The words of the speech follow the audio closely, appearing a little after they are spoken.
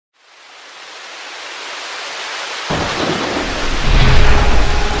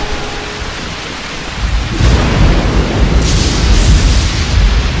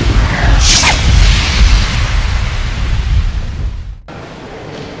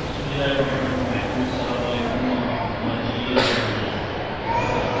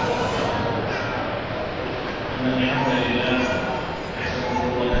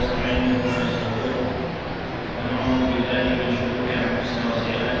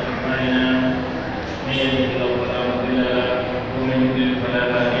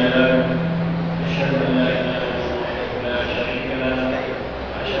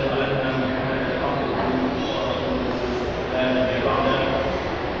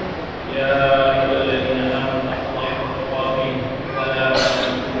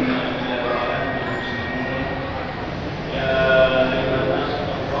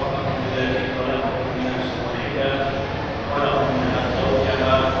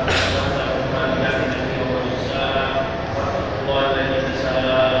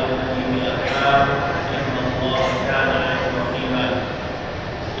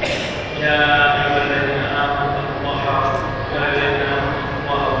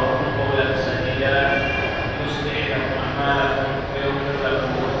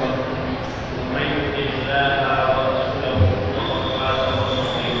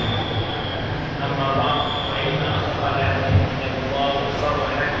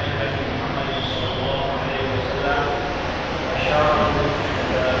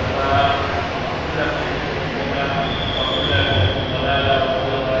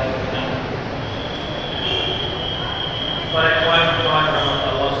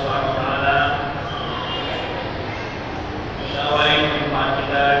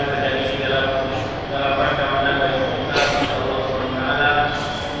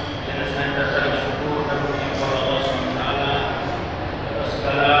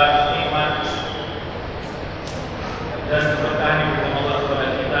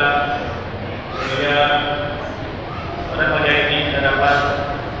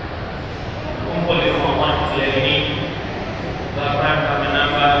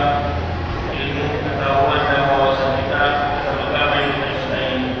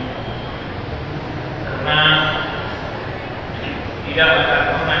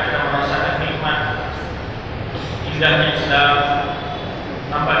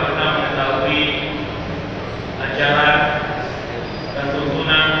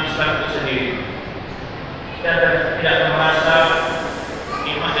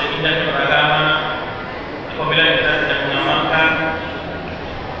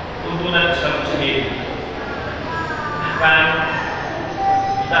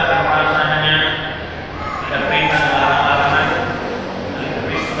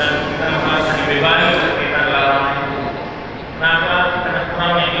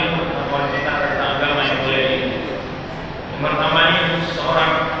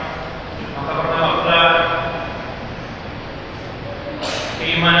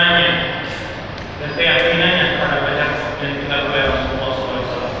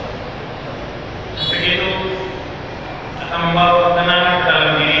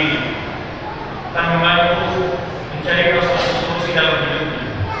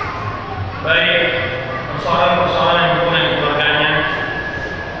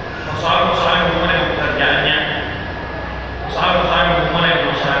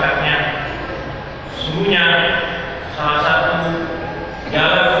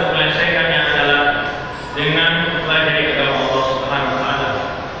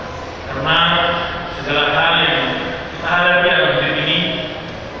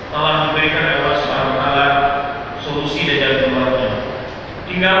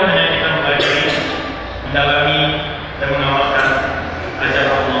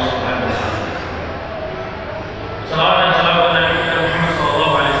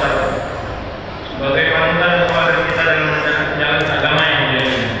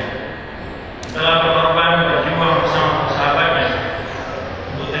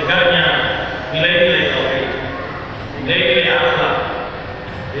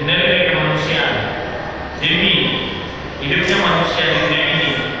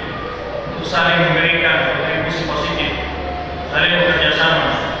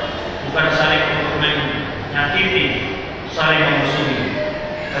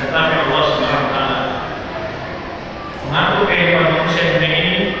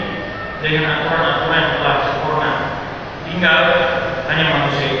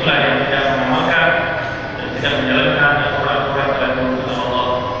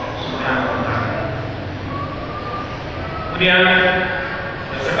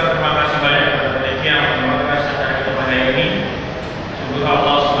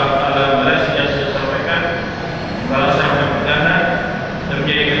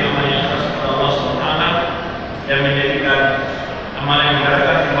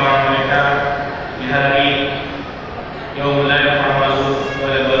Yaumul la yanfa'u malun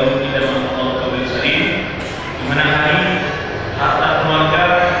wala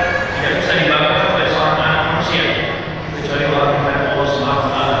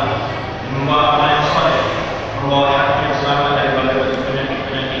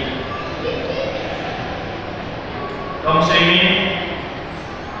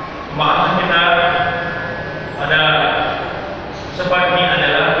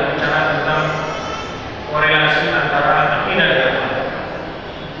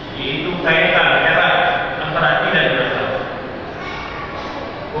yaitu kaitan erat antara akidah dan akhlak.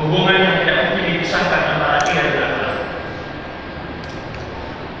 Hubungan yang tidak mungkin dipisahkan antara akidah dan akhlak.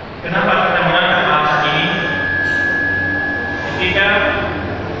 Kenapa kita mengangkat bahasan ini? Ketika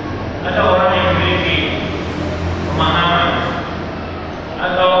ada orang yang memiliki pemahaman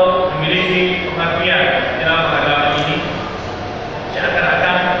atau memiliki pengertian dalam agama ini,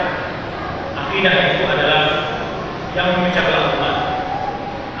 seakan-akan akidah itu adalah yang memecah belah umat.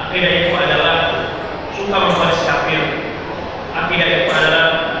 Akidah itu adalah suka membalas kafir. Akidah itu adalah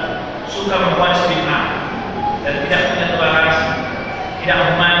suka membalas bid'ah dan tidak punya toleransi, tidak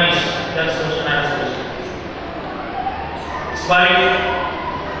humanis dan seterusnya. Sebaliknya,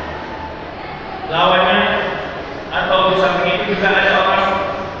 lawannya atau di samping itu juga ada orang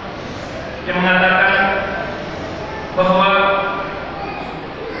yang mengatakan bahwa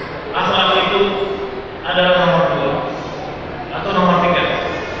akhlak itu adalah nomor 2 atau nomor 3,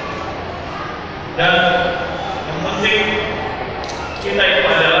 dan yang penting kita itu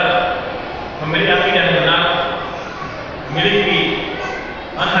adalah memiliki akidah yang benar, memiliki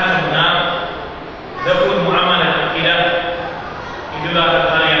manhaj yang benar, adapun muamalah dan akidah itulah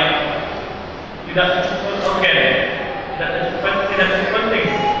hal yang tidak cukup penting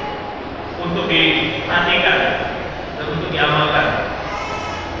untuk diperhatikan dan untuk diamalkan.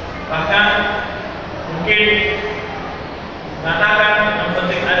 Bahkan mungkin mengatakan yang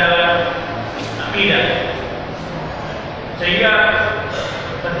penting adalah akidah, sehingga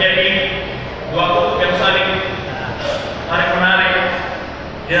terjadi dua kutub yang saling tarik-menarik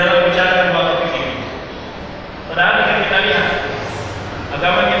di dalam bicara dua topik ini. Padahal jika kita lihat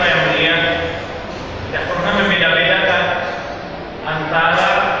agama kita yang mulia tidak pernah membeda-bedakan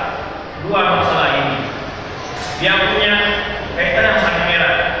antara dua masalah ini. Dia punya kaitan yang sangat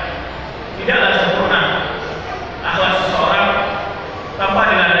erat. Tidaklah sempurna akhlak seseorang tanpa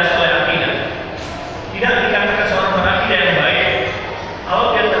dilandasi oleh akidah. Tidak dikatakan seorang berakidah yang baik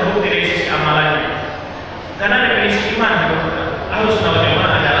kalau dia terbukti dari sisi amalannya. Karena definisi iman Ahlus Sunnah wal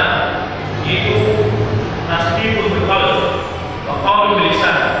Jamaah adalah yaitu tasdiqul bil qalb wa qaulul bil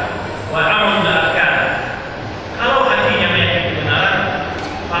lisan wa amalul bil arkan. Kalau hatinya meyakini kebenaran,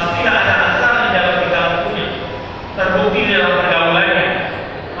 pastilah ada asal di dalam perilakunya, terbukti dalam pergaulannya.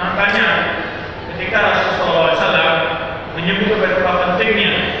 Makanya ketika Rasulullah SAW menyebut betapa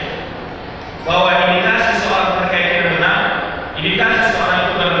pentingnya bahwa indikasi seorang terkait yang benar, indikasi seorang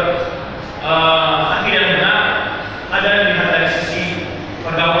itu akidah yang benar ada dilihat dari sisi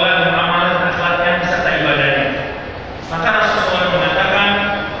pergaulan, amalan, akhlaknya serta ibadahnya. Maka Rasulullah mengatakan,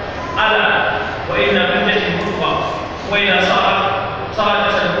 "Ala wa inna min jasad mudghah wa ila salat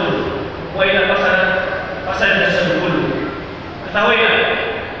jasad kullu wa ila fasad jasad kullu." Ketahuilah,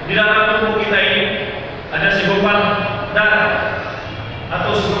 di dalam tubuh kita ini ada segumpal darah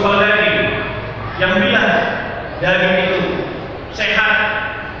atau segumpal daging yang bila daging itu sehat,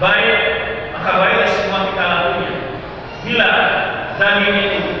 baik, maka baiklah semua kita lakunya. Bila daging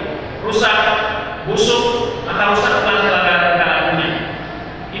itu rusak, busuk, maka rusaklah segala kita lakunya.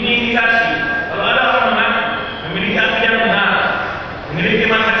 Ini indikasi kalau ada orang memiliki akidah benar, memiliki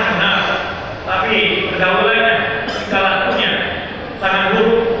manhaj yang benar, tapi pergaulannya, tingkah lakunya sangat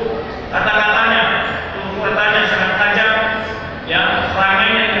buruk, kata-katanya, tutur katanya sangat tajam, ya,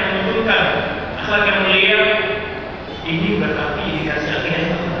 perangainya yang menunjukkan akhlak yang mulia. Ini berarti indikasi akidah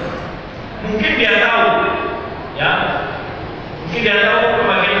yang benar. Mungkin dia tahu, ya, mungkin dia tahu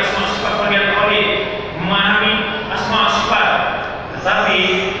berbagai asma sifat bagian tauhid, memahami asma sifat, tetapi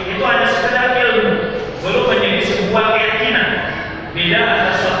itu hanya sekedar ilmu, belum menjadi sebuah keyakinan. Beda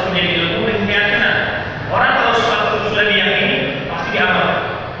antara sesuatu menjadi ilmu dan keyakinan. Orang kalau sesuatu sudah diyakini pasti diamalkan.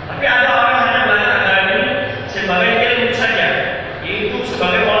 Tapi ada orang yang hanya belajar agama ini sebagai ilmu saja, yaitu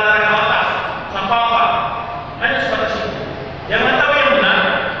sebagai olahraga otak, apa hanya sebatas itu. Yang tahu yang benar,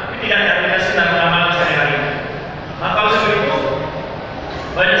 tapi tidak ada aplikasi dalam amalan sehari-hari. Maka oleh sebab itu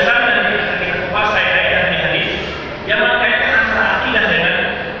banyak sekali dan kita kupas kaitan dan hadis yang mengkaitkan antara akidah dengan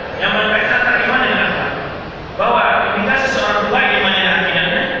yang mengkaitkan antara iman dengan akhlak. Bahwa indikasi seorang baik iman dan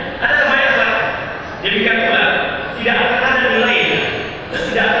akidahnya ada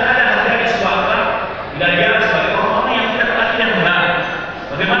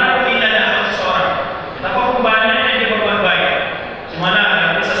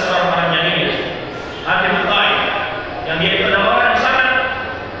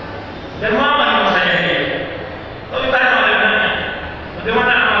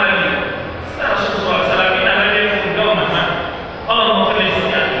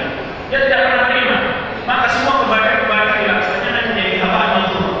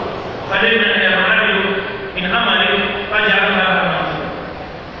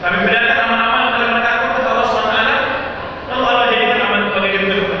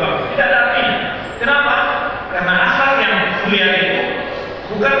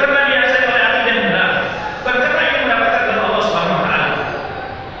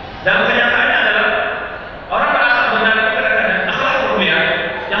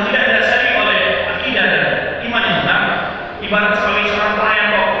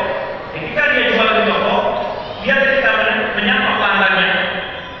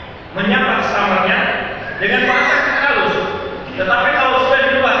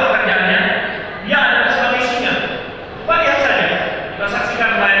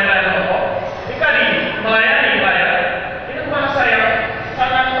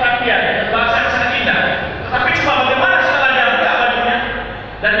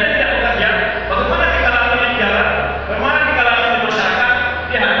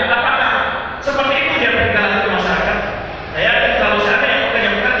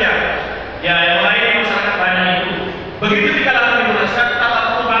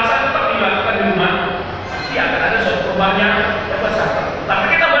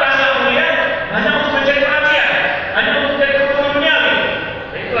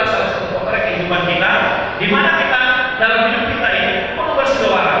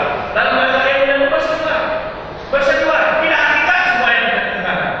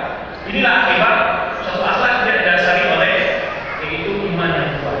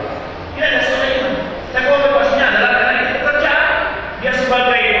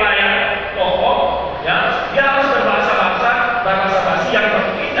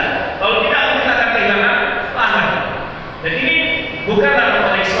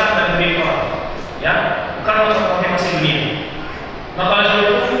ya, bukan untuk motivasi dunia. Maka oleh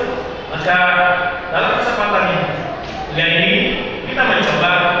sebab itu, maka dalam kesempatan ini kita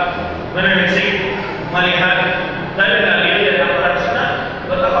mencoba menelisik, melihat dari dalil dan Al-Quran Sunnah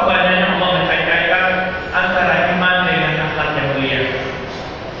betapa banyaknya Allah mengkait-kaitkan antara iman dengan akhlak yang mulia.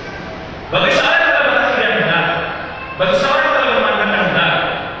 Bagi seorang yang telah berakhir yang benar, bagi seorang yang telah bermanfaat yang benar,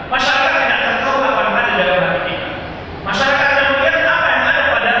 masyarakat tidak akan tahu apa yang ada dalam hati kita. Masyarakat akan melihat apa yang ada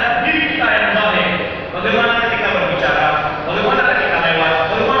pada diri kita yang zahir. Bagaimana ketika berbicara, bagaimana ketika lewat,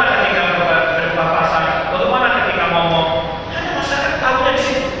 bagaimana ketika berpapasan, bagaimana ketika ngomong. Hanya masyarakat tahunya di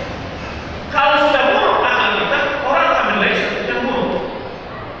situ. Kalau sudah buruk akhlak kita, orang akan menilai seperti yang buruk.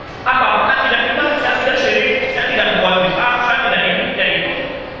 Apa? Kita tidak iman, saya tidak syirik, saya tidak buat bid'ah, saya tidak ini, tidak itu.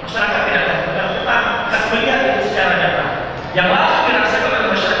 Masyarakat tidak akan benar. Kita akan melihat itu secara nyata. Yang langsung dirasakan oleh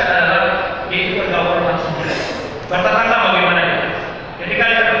masyarakat adalah yaitu pergaulan langsung. Bertetangga bagaimana? Ketika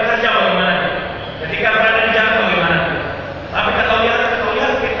kita bekerja bagaimana? Ketika berada di jalan bagaimana? Tapi kalau lihat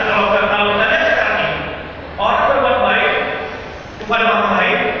kita kalau kita lihat sekarang ini, orang berbuat baik kepada orang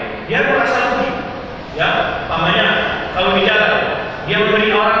lain, dia merasa rugi. Ya, pamannya kalau di jalan, dia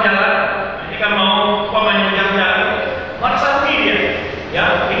memberi orang jalan, ketika mau pamannya jalan, merasa rugi dia.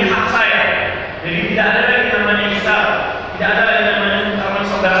 Ya, ini hak saya. Jadi tidak ada lagi namanya hisab, tidak ada lagi namanya teman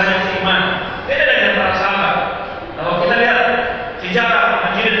saudaranya seiman. Beda dengan para sahabat. Kalau kita lihat sejarah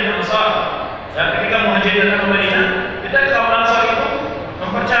Muhajirin dan Ansar, ya, ketika Muhajirin datang ke Madinah, kita kaum Ansar itu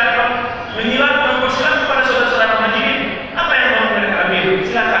mempersilahkan kepada saudara-saudara Muhajirin apa yang mau mereka ambil,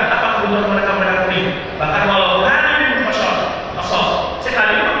 silakan apa kebutuhan mereka beri. Bahkan walau kami khusus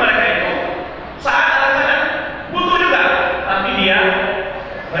sekalipun mereka itu saat ada butuh juga, tapi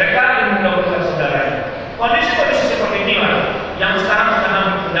mereka ingin mendahulukan saudaranya. Kondisi-kondisi seperti inilah yang sekarang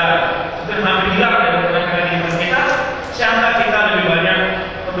sedang hampir hilang dari tengah-tengah kehidupan kita, sehingga kita lebih banyak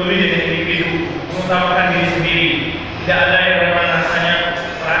peduli dengan individu, mengutamakan diri sendiri. Tidak ada yang bagaimana rasanya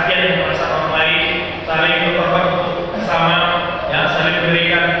perhatian yang merasa orang lain, saling berkorban untuk bersama, ya, saling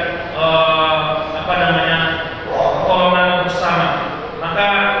memberikan pertolongan bersama. Maka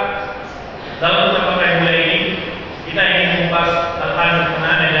dalam kesempatan yang mulia ini kita ingin membahas hal-hal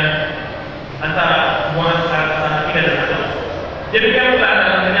berkenaan dengan antara hubungan antara aqidah dan akhlak. Demikian pula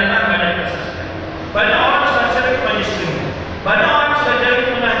dalam kenyataan banyak kesaksian. Banyak orang sudah sering majlis, banyak orang sudah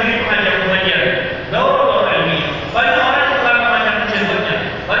jadi menghadiri pengajian, daurah ilmiah. Banyak orang yang telah memanjangkan jenggotnya,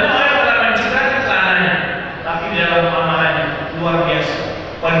 banyak orang yang telah mencitrakan celananya, tapi di dalam amalannya luar biasa.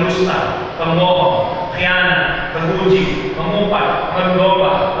 Pendusta, pembohong, khianat, penguji, mengumpat,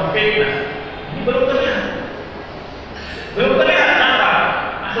 menggobah, memfitnah. Ini belum terlihat apa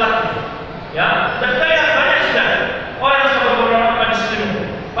akhlaknya. Ya, dan terlihat banyak sudah orang yang sudah beberapa majlis ilmu,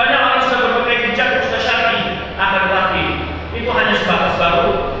 banyak orang sudah berbagai hijab, sudah syar'i, akan tetapi itu hanya sebatas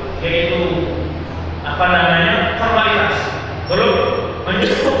baru, yaitu formalitas, belum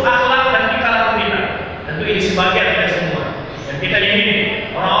menyentuh akhlak dan tingkah laku kita. Tentu ini sebagian dari semua. Dan kita ingin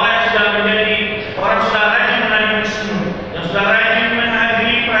orang-orang yang sudah menjadi orang sudah rajin mengaji Islam, yang sudah rajin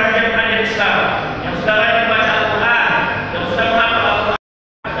menghadiri pengajian Islam, yang sudah rajin baca Al-Quran, yang sudah menghafal Al-Quran,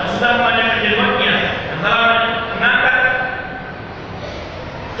 yang sudah memanjangkan jenggotnya, yang telah mengangkat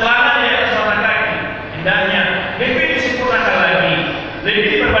celana di atas mata kaki, hendaknya lebih disempurnakan lagi, lebih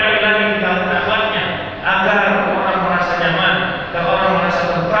diperbaiki lagi dalam akhlaknya, agar orang merasa nyaman dan orang merasa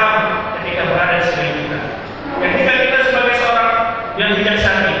tentram ketika berada di sekeliling kita. Ketika kita sebagai seorang yang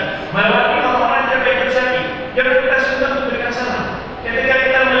bijaksana melewati orang-orang yang bijaksana, jangan kita sudah memberikan salam. Ketika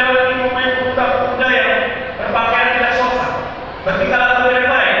kita melewati momen pemuda-pemuda yang berpakaian tidak sopan, bertingkah laku tidak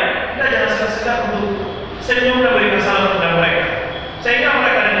baik, kita jangan segan-segan untuk senyum dan berikan salam kepada mereka, sehingga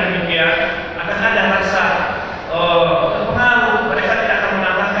mereka dengan demikian akan ada rasa terpengaruh. Mereka tidak akan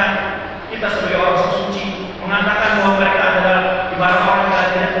mengatakan kita sebagai orang suci, mengatakan bahwa mereka adalah ibarat orang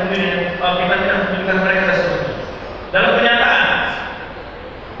yang tidak memilih, kita tidak memberikan mereka sesuatu. Dalam kenyataan,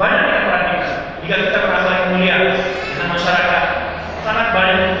 banyak yang perhatikan jika kita berakhlak yang mulia dengan masyarakat, sangat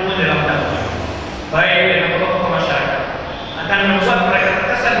banyak hubungan dalam dakwah, baik dengan tokoh masyarakat, akan membuat mereka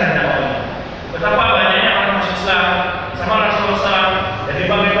terkesan dengan dakwahnya. Betapa banyaknya orang masuk Islam sama Rasulullah SAW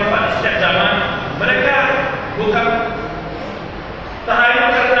dari berbagai tempat setiap zaman, mereka bukan terhayal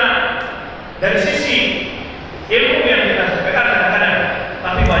karena dari sisi ilmu yang kita sampaikan kadang-kadang,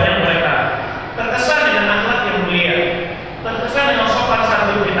 tapi banyak mereka terkesan dengan akhlak yang mulia, terkesan dengan sopan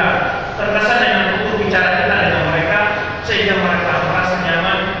santun kita, terkesan dengan tutur bicara kita dengan mereka, sehingga mereka merasa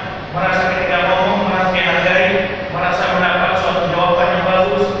nyaman, merasa ketika ngomong merasa dihargai, merasa mendapat suatu jawaban yang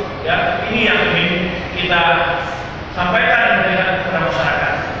bagus. Ya, ini yang ingin kita sampaikan dan berikan kepada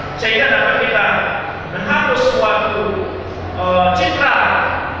masyarakat, sehingga dapat kita menghapus suatu citra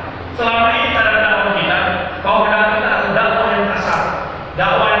selama ini terhadap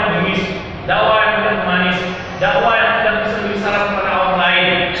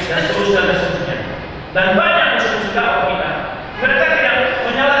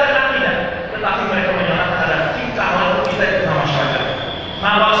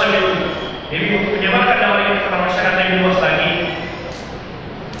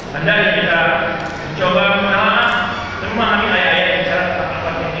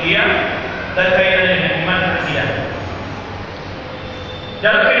mulia dan kaitannya dengan iman dan akidah.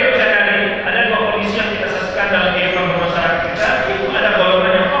 Dalam kehidupan sehari-hari ada dua kondisi yang kita saksikan dalam kehidupan bermasyarakat kita, yaitu ada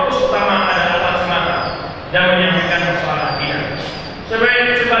golongan yang fokus utama pada akhlak semata dan menyampaikan persoalan akidah.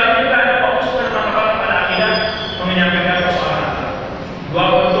 Sebaliknya juga ada fokus semata pada akidah menyampaikan persoalan akhlak. Dua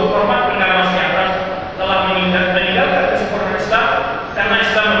bentuk format beragama di atas telah meninggalkan kesempurnaan Islam karena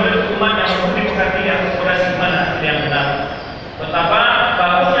Islam membentuk umat yang murni mengerti aspirasi iman dan akidah yang benar. Betapa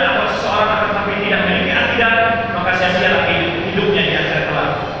bagusnya apabila seseorang akan tapi tidak memiliki akidah, maka sia-sialah hidupnya di akhirat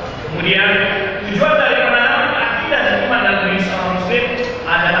kelak. Kemudian tujuan dari penanaman akidah dan iman dalam diri seorang muslim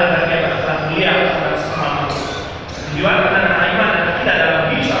adalah bagian berakhlak mulia kepada sesama manusia. Tujuan penanaman iman dan akidah dalam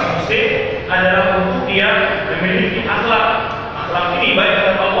diri seorang muslim adalah untuk dia memiliki akhlak. Akhlak ini baik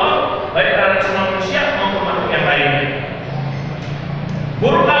dari Allah, baik dari semua manusia maupun makhluk yang lainnya.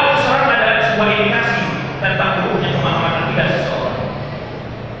 Buruk akhlak seseorang adalah sebuah indikasi tentang buruknya pemahaman akidah seseorang.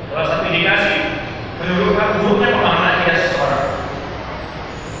 Salah satu indikasi menunjukkan buruknya pemahaman akidah seseorang.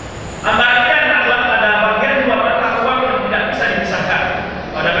 Antara akidah dan akhlak ada bagian dua mata uang yang tidak bisa dipisahkan.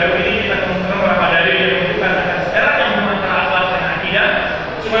 Pada berikut ini kita temukan beberapa dalil yang menunjukkan akan sejarah yang antara akhlak dan akidah.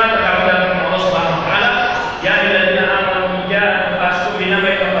 Semua terkait dalam Allah Subhanahu Wa Taala. Ya ayyuhalladzina amanu ja'akum fasiqun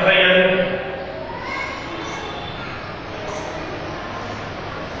binaba'in fatabayyanu.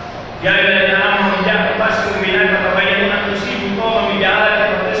 Ya ayyuhalladzina amanu ja'akum fasiqun binaba'in fatabayyanu an tusibu qauman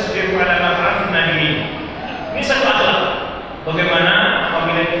bijahalatin fatasbiru 'ala ma fa'altum nadimin. Ini satu akhlak. Bagaimana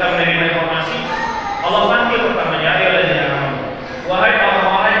apabila kita menerima informasi, Allah panggil pertama, ya ayyuhalladzina amanu. Wahai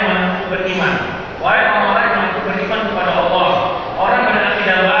orang-orang yang mengaku beriman, wahai orang-orang yang mengaku beriman kepada Allah, orang yang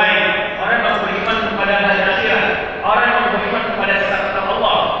berakidah baik, orang yang mengaku beriman kepada hari akhirat, orang yang mengaku beriman kepada kitab-kitab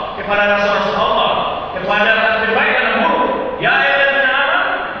Allah, kepada rasul-rasul Allah, kepada takdir baik dan buruk. Ya ayyuhalladzina amanu,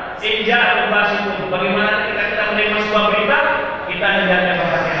 ja'akum fasiqun. Bagaimana ketika kita menerima sebuah berita, kita hendaknya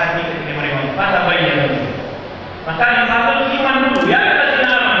berhati-hati ketika menerima. Fatabayyanu. Maka yang pertama iman dulu. Ya ayyuhalladzina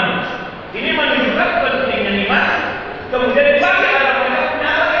amanu. Ini menunjukkan pentingnya iman. Kemudian dipakai dalam mereka punya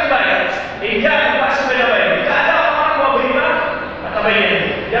akhlak yang baik. Ja'akum fasiqun baik. Jika ada orang mau beriman, fatabayyanu.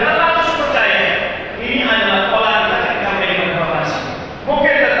 Jangan langsung percaya. Ini adalah pola kita ketika menerima informasi.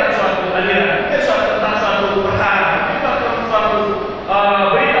 Mungkin tentang suatu aliran, mungkin tentang suatu perkara, mungkin tentang suatu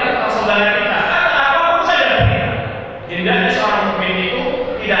berita tentang saudara kita, apapun saja berita. Jadi seorang mukmin itu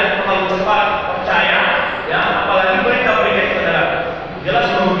tidak terlalu cepat percaya, ya, apalagi berita-berita itu adalah jelas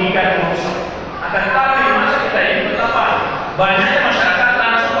merugikan dan merusak. Akan tetapi di masa kita ini betapa banyaknya masyarakat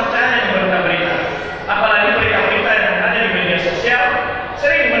langsung percaya dengan berita-berita, apalagi berita-berita yang ada di media sosial.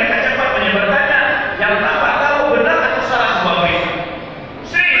 Sering mereka cepat menyebarkannya yang tanpa tahu benar atau salah sebuah berita.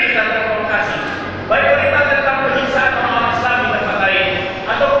 Sering kita terprovokasi, baik berita tentang penyiksaan orang Islam di tempat lain,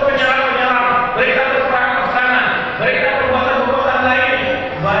 atau penyerang-penyerang, berita peperangan, berita perbuatan-perbuatan lain.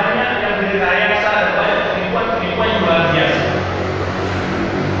 Banyak yang direkayasa dan banyak penipuan-penipuan yang luar biasa.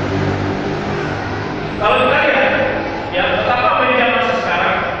 Kalau kita lihat, ya betapa media masa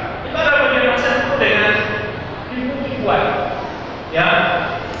sekarang itu adalah media masa yang penuh dengan tipu-tipuan, ya,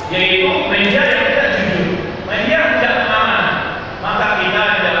 yaitu media yang tidak jujur, media yang tidak aman. Maka kita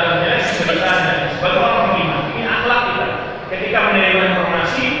dalam menjadi berita dan sebagai orang beriman, ini akhlak kita. Ketika menerima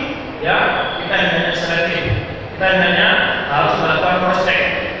informasi, ya, kita hanya selektif, kita hanya harus melakukan cross check.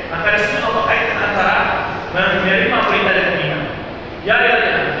 Maka di sini Allah kaitkan antara menerima berita dan iman. Ya,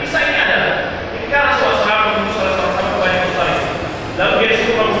 kisah ini adalah ketika Rasulullah menuju salah seorang sahabat Bani Musri, lalu dia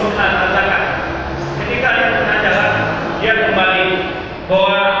suruh menggunakan zakat. Ketika dia tengah jalan, dia kembali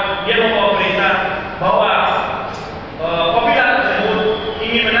bahwa dia membawa berita bahwa kabilah tersebut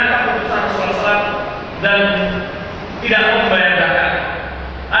ingin menangkap putusan Rasulullah dan tidak mau membayar zakat.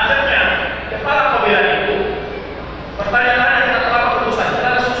 Akhirnya kepala kabilah itu bertanya-tanya tentang apa putusan.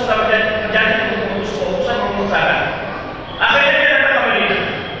 Karena Rasul sudah berjanji untuk memutus putusan memungut zakat. Akhirnya dia datang ke Madinah.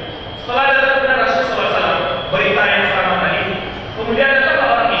 Setelah datang kepada Rasulullah SAW, berita yang pertama tadi, kemudian datang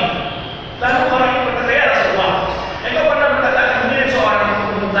orang ini. Lalu orang ini berkata, ya Rasulullah, engkau pernah berkata menjadi seorang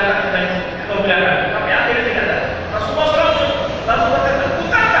memungut zakat dan kau bilang, tapi akhirnya tidak ada. Rasulullah SAW lalu berkata,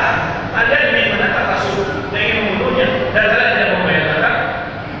 bukankah kalian ingin menangkap Rasul dan ingin membunuhnya dan kalian tidak membayar zakat?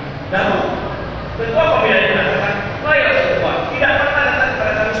 Lalu ketua kabilah itu mengatakan, ya Rasulullah, tidak pernah datang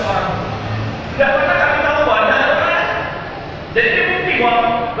kepada kami seorang, tidak pernah kami tahu bahwa ada orang. Jadi ini bukti bahwa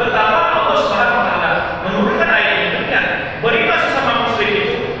betapa Allah Subhanahu Wa Taala menurunkan ayat ini dengan berita sesama muslim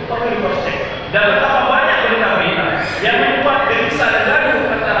itu perlu di-cross-check. Dan betapa banyak berita-berita yang membuat gelisah dan gaduh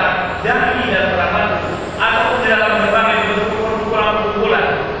antara dai dan peramal, ataupun di dalam berbagai bentuk perkumpulan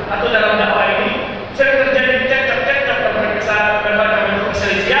atau dalam dakwah ini sering terjadi cekcok-cekcok dan berbagai bentuk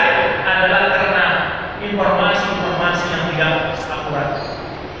perselisihan adalah karena informasi-informasi yang tidak akurat.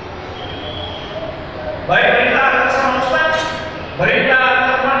 berita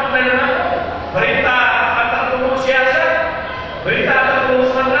termasuk dan berita antar kelompok siasat, berita antar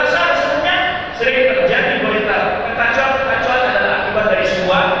kelompok madrasah, sebenarnya sering terjadi berita kekacauan adalah akibat dari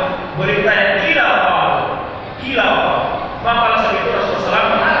sebuah berita yang kilau. Maka saat itu Rasulullah SAW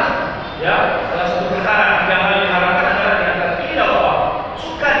melarang, ya, salah satu perkara yang paling diharamkan adalah di antara kilau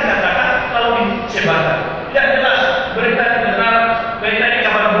suka dikatakan lalu disebarkan. Tidak jelas berita yang benar, berita yang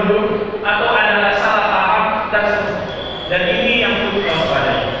kabar burung atau adalah salah paham dan seterusnya. Dan ini yang perlu kita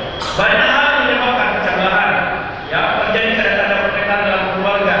waspadai. Banyak hal yang menyebabkan kecemburuan, ya, terjadi kadang-kadang pertengkaran dalam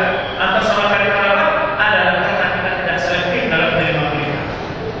keluarga atau sama kadang-kadang adalah karena kita tidak selektif dalam menerima berita.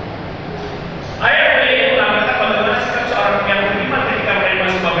 Ayat ini mengabarkan bagaimana sikap seorang yang beriman ketika menerima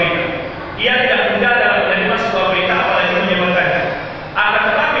sebuah berita. Ia tidak mudah dalam menerima sebuah berita apalagi menyebarkannya. Akan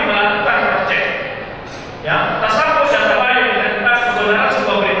tetapi melakukan cross-check, ya, tasawuf dan tabayun tentang kebenaran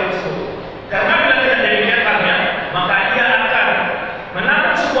sebuah berita tersebut. Karena bila tidak demikiannya, maka ia akan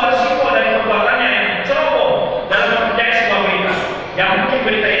menanggung sebuah risiko dari perbuatannya yang ceroboh dalam mempercayai sebuah berita. Yang mungkin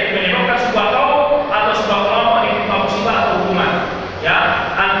berita itu menyebabkan sebuah kaum atau sebuah kelompok ditimpa musibah atau hukuman. Ya,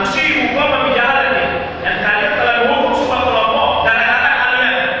 antusi hukum membijarkan dan kalian telah menghukum sebuah kelompok dan karena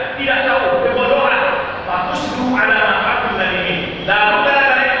kalian tidak tahu kebodohan. Patus dulu ada manfaat dari ini. Lalu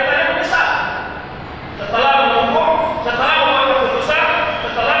kalian menyesal setelah menghukum, setelah membuat keputusan,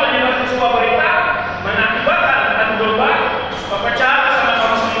 setelah menyebarkan sebuah berita mengakibatkan adu domba, perpecahan sama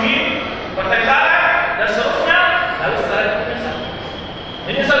kaum muslimin, pertengkaran dan seterusnya. Lalu setelah itu menyesal.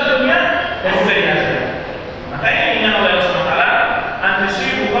 Menyesal dunia dan juga di akhirat. Maka ini ingat oleh Allah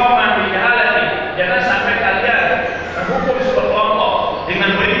antusibu qauman bi jahalati. Jangan sampai kalian menghukum sebuah kelompok dengan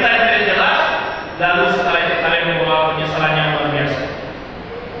berita yang tidak jelas, lalu setelah itu kalian membawa penyesalan yang luar biasa.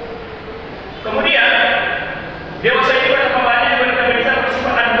 Kemudian dewasa itu ada banyak berita-berita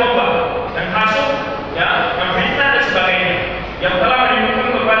bersifat adu domba dan hasut, ya, memfitnah dan sebagainya yang telah menimbulkan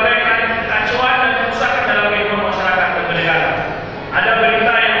berbagai kekacauan dan kerusakan dalam kehidupan masyarakat dan bernegara. Ada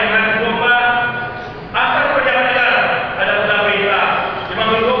berita yang mengadu domba antar pejabat negara, ada pula berita yang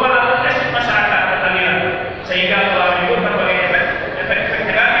mengadu domba antar elit masyarakat dan aliran, sehingga telah menimbulkan berbagai efek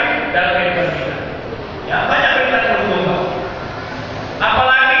negatif dalam kehidupan kita. Ya, banyak berita adu domba.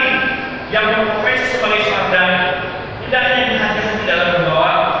 Apalagi yang berprofesi sebagai sarjana, hendaknya dihati-hati dalam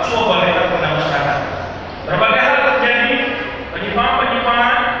membawa sebuah berita kepada masyarakat. Berbagai hal terjadi,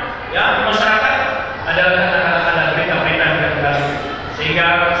 penyimpangan, ya, di masyarakat adalah karena ada berita-berita yang tidak benar, sehingga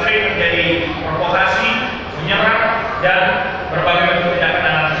sering terjadi provokasi, menyerang dan berbagai bentuk tindakan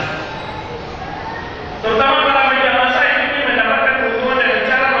anarkis. Terutama para media massa yang ingin mendapatkan keuntungan dari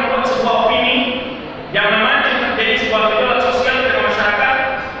cara membuat sebuah opini yang memancing terjadi sebuah gejolak sosial di tengah masyarakat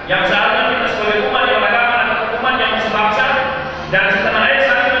yang seharusnya kita sebagai umat yang beragama atau umat yang sebangsa dan setanah air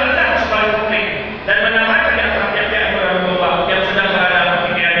saling meredam sebagai konflik dan menamakan di antara pihak-pihak yang beradu domba yang sedang berada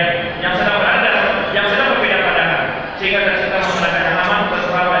pikirannya, yang sedang berada, yang sedang berbeda pandangan, sehingga tercipta masyarakat yang aman,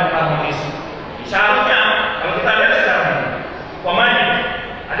 tentram dan harmonis. Seharusnya kalau kita lihat sekarang ini, umpamanya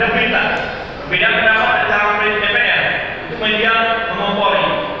ada berita berbeda pendapat antara DPR itu media mengompori,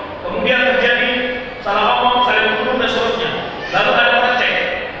 kemudian terjadi salah omong, saling tuduh dan seterusnya. Lalu ada cross-check,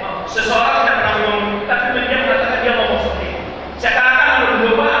 seseorang tidak pernah ngomong, tapi media mengatakan dia ngomong seperti itu. Seakan-akan mengadu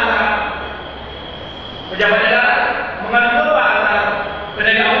domba antara pejabat negara, mengadu domba antara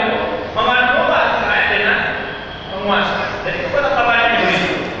penegak hukum, mengadu domba antara rakyat dengan penguasa. Dan itu kan tampaknya begitu.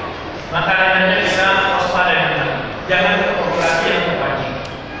 Maka hendaknya kita waspada dengan jangan terprovokasi yang terpancing.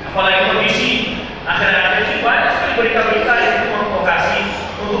 Apalagi kondisi akhir-akhir ini banyak sekali berita-berita yang memprovokasi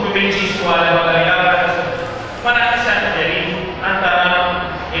untuk membenci sebuah lembaga negara. Mana bisa terjadi antara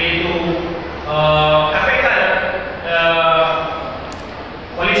yaitu KPK dan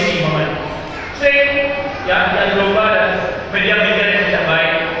polisi, sering, ya, yang domba dan media-media yang tidak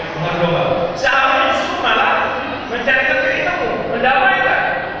baik mengerdomba. Seharusnya disuruh malah mencarikan titik temu, mendamaikan,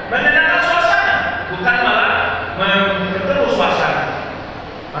 menenangkan suasana, bukan malah memperkeruh suasana.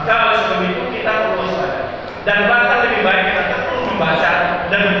 Maka oleh sebab itu kita perlu waspada dan bahkan lebih baik kita terus membaca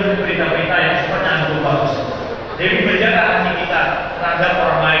dan menulis berita-berita yang sifatnya domba tersebut. Demi menjaga hati kita terhadap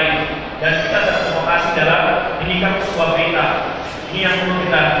orang lain dan kita terprovokasi dalam menyikapi sebuah berita. Ini yang perlu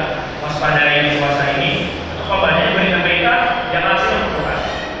kita waspadai di puasa ini. Apa banyak berita-berita yang masih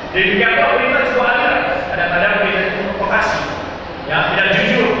memprovokasi. Demikian pula berita sebuah aliran. Kadang-kadang berita itu memprovokasi, ya, tidak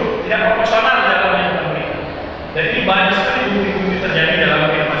jujur, tidak proporsional dalam menyampaikan berita. Dan ini banyak sekali bukti-bukti terjadi dalam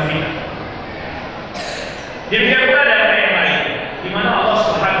kehidupan kita. Demikian pula ada yang lain, di mana Allah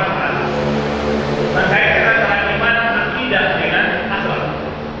Subhanahu wa Ta'ala mengkaitkan antara iman, aqidah dengan akhlak.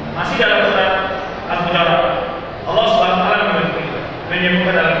 Masih dalam surat Al-Hujurat, Allah Subhanahu wa Ta'ala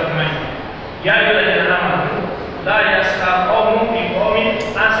menyebutkan dalam firman-Nya, ya ayyuhalladzina amanu la yaskhar qaumun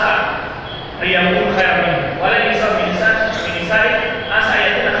ayyakun khairan minhu wa la yasab min nisai asa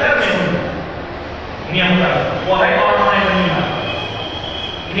yakun khairan minhu. Ini yang pertama. Wahai orang-orang yang beriman.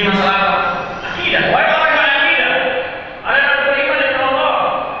 Ini masalah apa? Akidah. Wahai orang yang akidah. Ada yang beriman dengan Allah.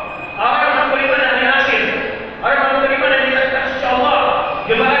 Orang yang beriman dengan hari akhir. Orang yang beriman dengan kitab suci Allah.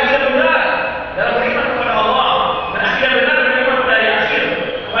 Dia bahagia benar dalam beriman kepada Allah dan akidah benar dalam beriman pada hari akhir.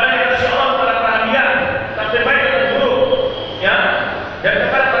 Kepada kitab suci Allah, kepada para anbiya, takdir baik dan buruk. Ya. Dan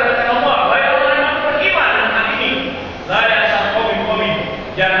kepada para nabi Allah. Wahai orang yang beriman dengan hal ini. La yasal qaumin.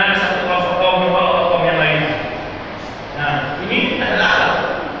 Jangan satu kaum yang lain. Nah, ini adalah akhlak.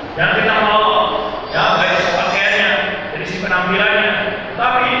 Jangan kita mau ya baik dari pakaiannya, dari sisi penampilannya,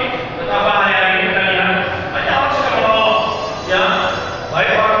 tapi betapa hari-hari ini kita lihat banyak orang suka mau ya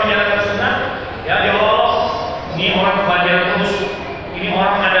baik orang menjalankan sunnah, ya dia ini orang kebajikan terus, ini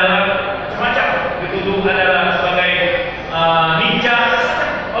orang adalah macam-macam, dituduh adalah sebagai ninja,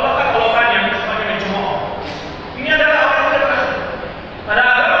 olokan yang semuanya mencemooh. Ini adalah orang yang berkeras. Pada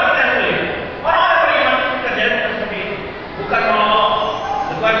agama kita yang mulia, orang-orang beriman kerjanya seperti itu, bukan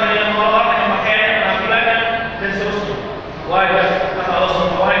yang mengeluarkan yang pakaiannya, penampilannya dan seterusnya. Wajib kata Allah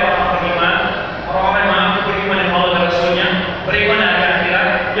SWT, orang beriman, orang-orang yang mampu beriman dengan Allah dan Rasulnya, beriman dengan akhirat,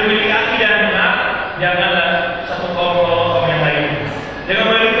 yang memiliki akidah yang benar, janganlah satu kaum yang lain. Jangan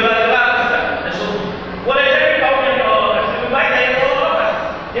memiliki gelar-gelar dan seterusnya. Boleh jadi kaum yang diolahkan lebih baik dari yang diolahkan.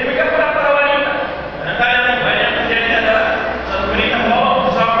 Dia bukan para wanita. Kadang-kadang banyak terjadi adalah satu wanita mau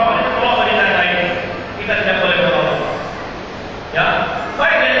bersama wanita yang lain. Kita tidak boleh berolahkan. Ya.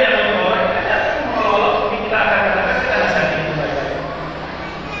 Baik dari yang orang kita kita akan katakan kita nasihati itu baik-baik.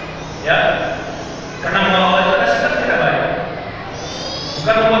 Ya, karena menolak itu nasihati tidak baik.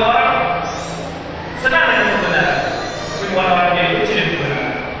 Bukan membuat orang senang dengan kebenaran, tapi membuat orang jadi benci dengan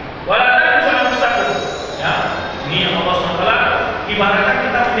kebenaran. Walaupun sangat besar, ya, ini yang Allah SWT ibaratkan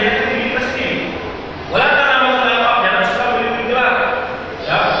kita menjadi diri kita sendiri. Walaupun nama Allah jangan suka beli gelar,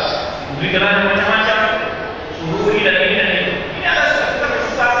 ya, beli gelar macam-macam, suruh ini dan ini dan itu.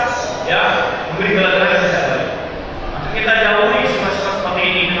 Ya, memberi gelar-gelar yang tidak baik. Maka kita jauhi sifat-sifat seperti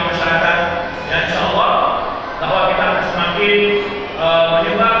ini dengan masyarakat. Ya, insya Allah dakwah kita akan semakin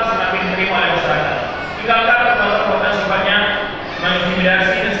menyebar, semakin diterima oleh masyarakat. Tinggalkan perbuatan sifatnya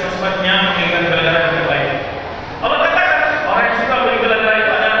mengintimidasi dan sifat-sifatnya memberikan gelar-gelar yang tidak baik. Allah katakan orang yang suka beri gelar-gelar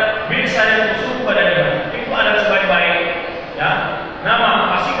itu adalah bisa yang musuh pada iman. Itu adalah sebaik-baik. Ya,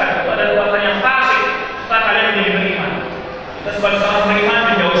 nama pastikan itu adalah perbuatan yang fasik setelah kalian menjadi beriman. Kita sebagai seorang beriman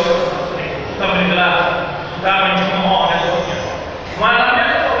menjauhi suka bergelar, suka mencemooh dan seterusnya. Malamnya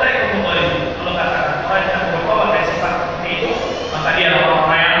kalau mereka kembali, kalau katakan orang yang bertobat dari sifat seperti itu, maka dia adalah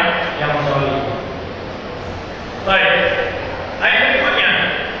orang yang menzalim. Baik, ayat berikutnya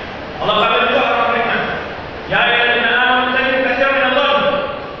Allah kata juga orang beriman. Ya ayyuhallazina amanu tajtanibuu katsiran minadh-dhann.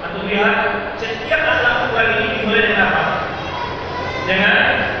 Antum lihat setiap akhlak kali ini dimulai dengan apa? Dengan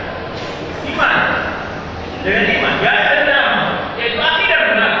iman. Dengan iman. Ya ayyuhallazina amanu, yaitu akidah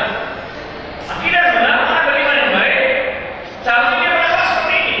benar. Akidah benar, orang beriman yang baik. Seharusnya dia berakhlak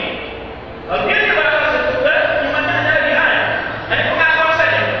seperti ini. Kalau dia tidak berakhlak seperti itu, imannya hanya jihad, hanya pengakuan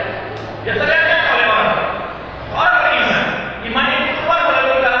saja. Dia terlihat oleh orang. Orang beriman, iman itu keluar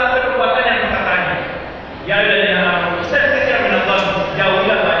melalui dalam perbuatan dan perkataannya. Ya ayyuhallazina amanu tajtanibuu katsiran minadh-dhann,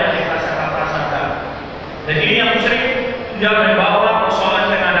 jauhilah banyak dari prasangka-prasangka. Dan ini yang musyrik dia membawa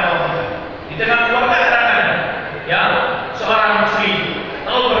persoalan dengan dakwah kita. Di tengah keluarga kadang-kadang, ya, seorang muslim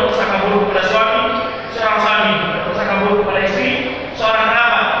lalu berprasangka buruk kepada suami, seorang suami berprasangka buruk kepada istri, seorang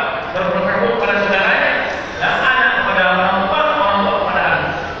kerabat berprasangka buruk kepada saudaranya, dan anak kepada orang tua kepada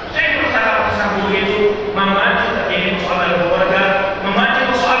anak. Saya berprasangka buruk itu memancing terjadi persoalan dalam keluarga, memancing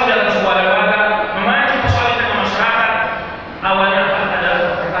persoalan dalam sebuah lembaga, memancing persoalan dengan masyarakat. Awalnya adalah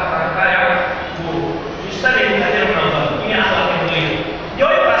perkara-perkara yang buruk. Ustadz ini hadir menonton. Ini akhlak yang mulia.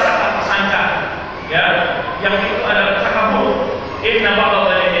 Jauhi prasangka, ya, yang itu adalah prasangka buruk. Inna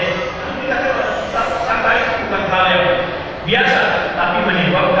ba'dal-dzalimi. Prasangka itu bukan hal yang biasa, tapi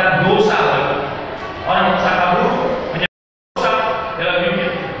menyebabkan dosa. Orang prasangka buruk menyebabkan dosa dalam hidupnya.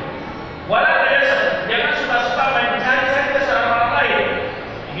 Walau jangan suka-suka mencari-cari kesalahan orang lain.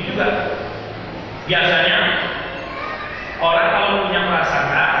 Ini juga biasanya orang kalau punya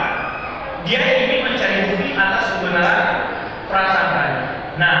prasangka, dia ingin mencari bukti atas kebenaran prasangkanya.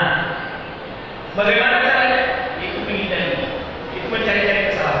 Nah, bagaimana caranya? Itu menghindari.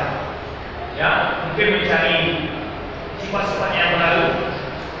 Mencari-cari kesalahan, ya, mungkin mencari sifat-sifatnya yang berlalu,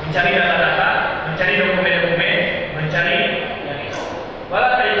 mencari data-data, mencari dokumen-dokumen, mencari yang itu,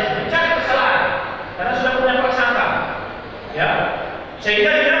 mencari kesalahan, karena sudah punya prasangka, ya,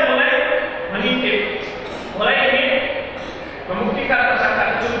 sehingga dia mulai mengintip, mulai ingin membuktikan prasangka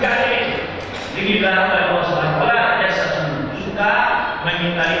kecurigaan ini. dilarang oleh Allah Subhanahu wa taala suka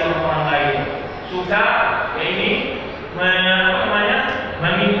mengingkari orang lain, suka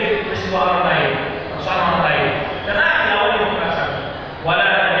mengintip peristiwa orang lain, persoalan orang lain. Karena di awal itu merasa wala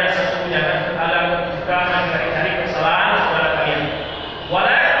tajassasu, jangan kalian suka mencari-cari kesalahan saudara kalian.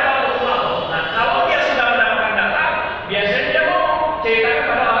 Wala taqulu. Nah, kalau dia sudah mendapatkan data, biasanya dia mau cerita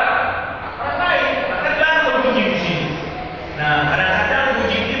kepada orang lain. Maka dia beruji di sini. Nah, kadang-kadang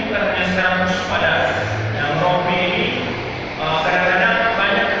uji ini bukan hanya sekarang khusus pada yang rompi ini. Kadang-kadang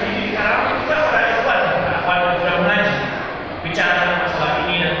banyak di Karawang juga pada ikhwan sudah mengaji, bicarakan masalah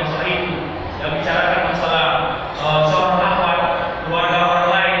ini dan masalah itu, yang bicarakan masalah seorang ahmad, keluarga orang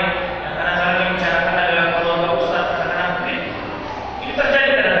lain, yang kadang-kadang yang bicarakan adalah keluarga Ustadz, kadang-kadang ini terjadi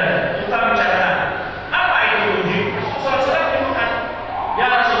kadang-kadang suka bicarakan apa itu uji. Rasulullah menyebutkan, ya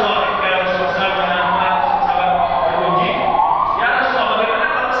Rasulullah, ketika Rasulullah sahabat beruji, ya Rasulullah, bagaimana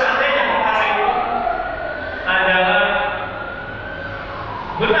kalau seandainya perkara itu adalah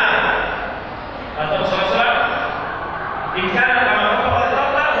benar, atau Rasulullah jika kama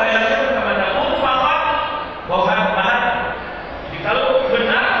kata wa yaqulu kama taqul faqat wa bahan. Jadi kalau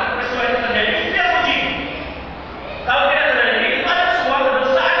benar peristiwa itu terjadi, dia uji. Kalau tidak terjadi, itu ada sebuah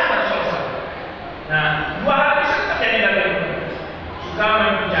kedosaan pada Rasulullah. Nah, dua hal itu terjadi dalam itu. Suka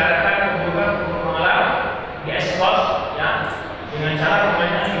membicarakan keburukan di expose, ya, dengan cara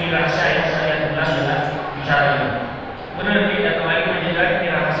ini rahasia yang saya jelas dengan bicara ini. Benar tidak kembali menjadi ini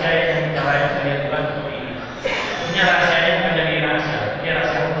rahasia yang bicara yang saya bukan seperti ini. Punya rahasianya bukan jadi rahasia, dia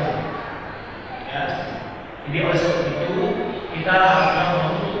rahasia umum. Ya. Jadi oleh sebab itu kita harus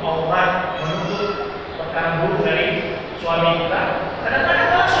menuntut aurat, menuntut perkara buruk dari suami kita.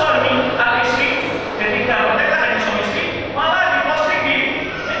 Kadang-kadang suami atau istri ketika mereka ada suami istri malah diposting di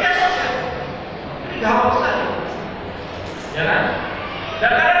media sosial. Ini gawat sekali. Ya kan?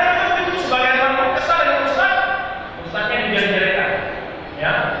 Dan kadang-kadang itu sebagai orang kesal dengan Ustadznya dijelek-jelekan.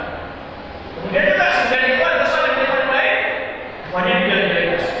 Ya. Kemudian juga sudah dibuat kesal dengan yang lain, semuanya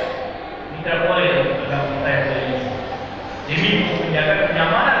dijelek-jelekan. Ini tidak boleh dalam kita yang ini. Demi untuk menjaga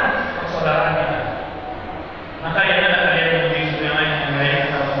kenyamanan persaudaraan kita. Maka yang ada kalian lebih yang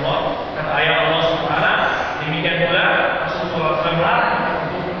lain kata Allah, kata ayat Allah Subhanahu. Demikian pula Rasulullah SAW melarang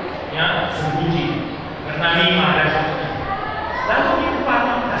untuk beruji, bernamimah dan sebagainya. Lalu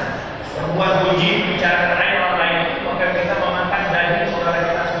diumpamakan berbuat uji, bicara lain orang lain itu agar kita memakan daging saudara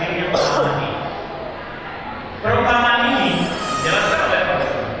kita sendiri yang mati. Perumpamaan ini dijelaskan oleh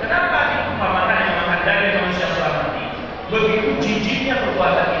Rasul. Kenapa diumpamakan yang memakan daging manusia yang telah mati? Begitu jijiknya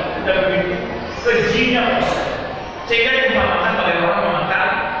perbuatan itu dan begitu kejinya perbuatan, sehingga diumpamakan oleh orang memakan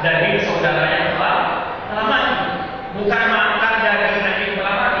daging saudaranya yang telah mati. Bukan makan daging yang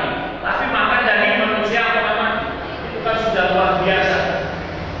telah mati, tapi makan daging manusia yang telah mati. Itu kan sudah luar biasa.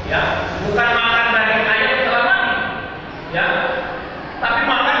 Ya, bukan makan daging ayam yang telah mati. Ya, tapi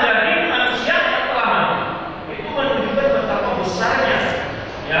makan daging manusia yang telah mati. Itu menunjukkan betapa besarnya,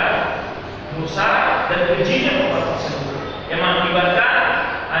 ya, dosa dan kejinya perbuatan tersebut yang mengakibatkan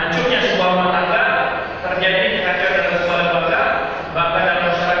hancurnya sebuah rumah tangga, terjadi kekacauan dalam sebuah lembaga, bahkan dalam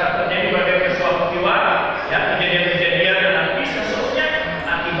masyarakat terjadi berbagai peristiwa peristiwa, ya, kejadian-kejadian dan nanti seterusnya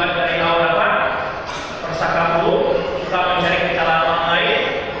akibat dari awal persangka buruk, suka mencari kesalahan orang lain,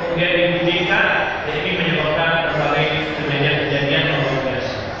 kemudian dibujikan, dan ini menyebabkan berbagai kejadian-kejadian yang luar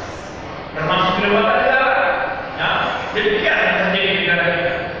biasa. Termasuk di lembaga negara, ya, demikian yang terjadi di negara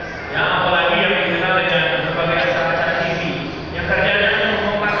kita. Ya, apalagi yang dikenal dengan berbagai acara-acara TV yang kerjanya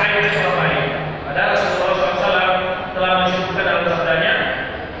membongkar aib orang lain. Padahal Rasulullah SAW telah menyebutkan dalam sabdanya,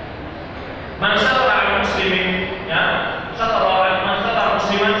 "Man satara muslimin, ya, satara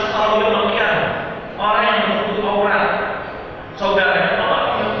musliman, satara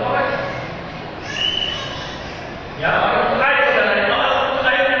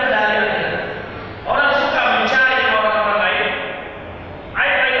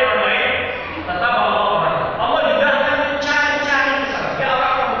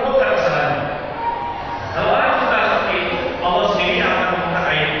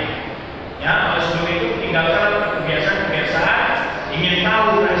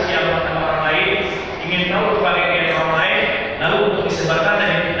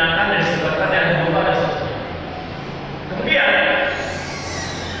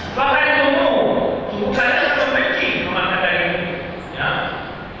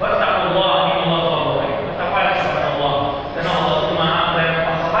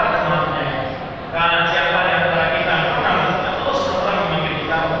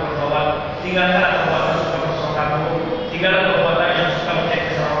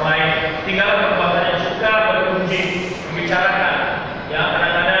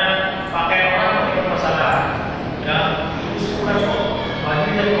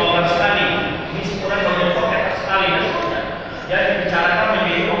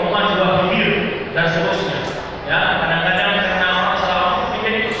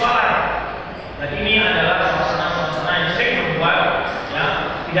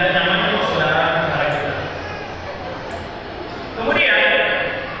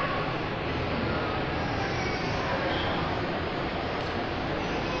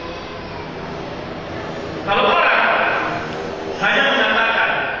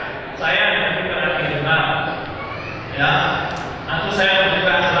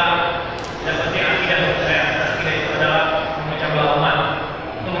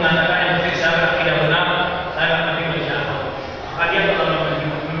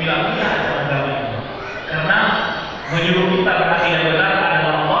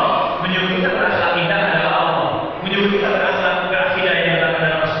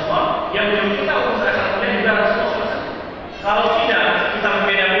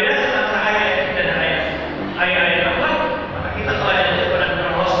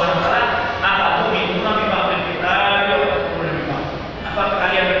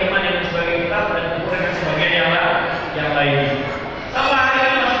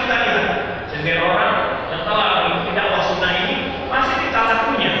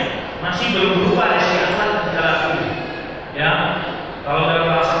masih belum berubah dari segi akhlak dan segala aqidah. Ya, kalau dalam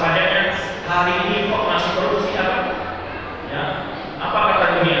bahasa pajaknya, hari ini kok masih korupsi apa? Ya, apa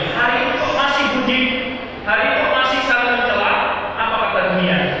kata dunia? Hari ini kok masih budik? Hari ini kok masih saling mencela? Apa kata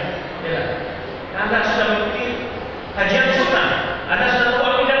dunia? Ya, Anda sudah mengikuti kajian sunnah, Anda sudah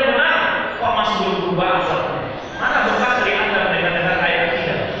tahu akidah benar, kok masih belum berubah akhlaknya? Mana bekas dari Anda mendengar ayat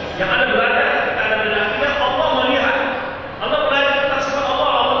akidah? Yang Anda belajar ketika Anda belajar akidah, Allah melihat, Allah belajar tentang sifat Allah,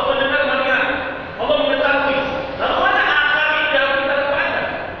 Allah mendengar, melihat, Allah mengetahui. Lalu mana akhlak ini dalam kita Anda?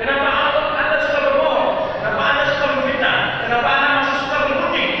 Kenapa Anda suka berbohong? Kenapa Anda suka berfitnah? Kenapa Anda masih suka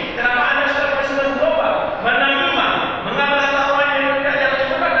berbuding? Kenapa Anda suka berhasil berubah? Menyimak, mengambil kata orang yang tidak jalan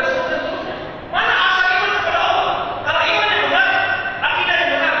sebenar dan seterusnya. Mana asal iman kepada Allah? Kalau iman yang benar, akidah yang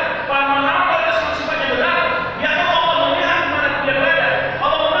benar, pemahaman kualitas sifatnya benar, dia tahu Allah melihat di mana dia berada,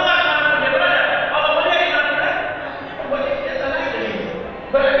 Allah mendengar di mana dia berada, Allah melihat di mana dia berada. Buat dia tidak salah dari ini.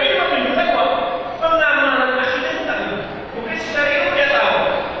 Berarti ini menunjukkan bahwa pengamalan akidah itu tak benar. Mungkin secara ilmu dia tahu,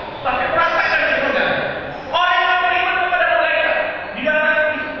 tapi praktekkan di benar. Orang yang beriman kepada malaikat, di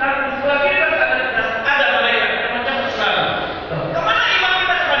dalam sebelah kiri ada malaikat yang macam selamat. Kemana iman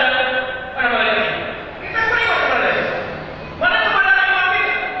kita kepada malaikat? Kita beriman kepada malaikat. Mana kepada iman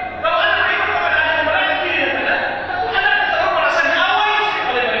kita? Kalau Anda beriman kepada malaikat kiri dan kanan, tentu Anda selalu merasa diawasi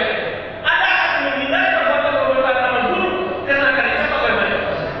oleh malaikat. Anda akan menghindari perbuatan-perbuatan amal buruk karena akan dicatat oleh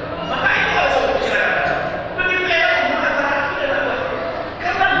malaikat. Maka itu harus dipersilakan. Begitu ya hubungan antara akidah dan akhlak.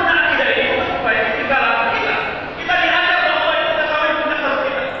 Karena guna akidah ini untuk memperbaiki tingkah laku kita. Kita diajar bahwa Allah itu mengetahui tingkah laku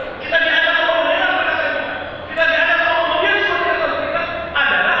kita. Kita diajar Allah mendengar perkataan kita. Kita diajar Allah melihat tingkah laku kita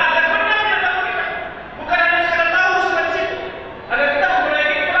adalah agar benar tingkah laku kita. Bukan hanya sekedar tahu sampai di situ. Agar kita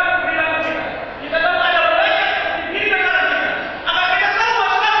memperbaiki perilaku kita. Kita tahu ada malaikat di diri dan kanan kita. Agar kita tahu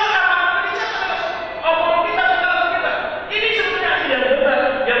bahwa selamat akan dicatat Allah kita tingkah laku kita. Ini sebenarnya akidah yang benar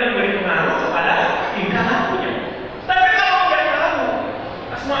yang memberi pengaruh kepada tingkah lakunya. Tapi kalau dia tahu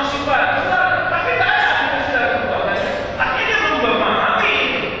asma sifat, tapi tak ada akidah secara keluarga, akhirnya belum memahami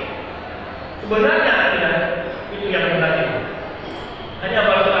sebenarnya akidah itu yang benar itu. Hanya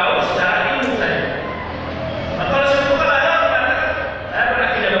baru tahu secara ilmu saja. Nah, kalau sebutkan ada orang mengatakan saya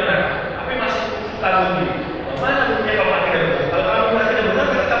berakidah benar, tapi masih tahu diri. Mana buktinya kalau akidah benar? Kalau kamu berakidah benar,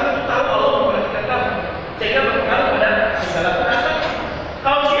 berarti kamu tahu Allah memperhatikan kamu, sehingga berpengaruh pada segala perkara.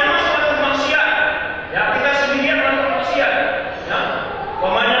 Kalau dia masih melakukan maksiat, ya kita sendirian melakukan maksiat, ya,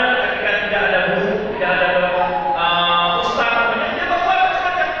 umpamanya ketika tidak ada guru, tidak ada ustaz, dia berbuat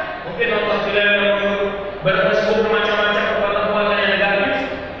macam-macam. Mungkin Allah tidak bersebut macam-macam perbuatan-perbuatan yang negatif.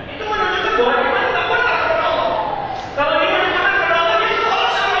 Itu menunjukkan bahwa iman tak benar kepada Allah. Kalau iman benar kepada Allah, dia tahu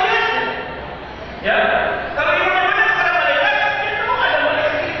Allah sama melihatnya. Ya, kalau iman benar kepada malaikat, dia tahu ada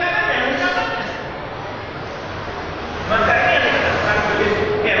malaikat kiri kanannya yang mencatatnya. Maka ini yang dikatakan begitu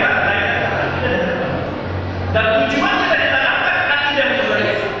hebat akidah dan akhlak. Dan tujuan kita ditanamkan akidah yang seperti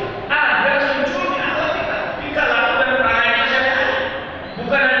itu agar muncul di akhlak kita, tingkah laku dan perangai keseharian.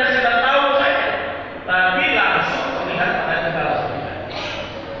 Bukan hanya sekedar tahu saja, tapi langsung terlihat pada tingkah laku kita.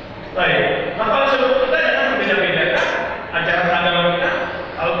 Baik, maka kalau sebelum kita jangan membeda-bedakan ajaran agama kita.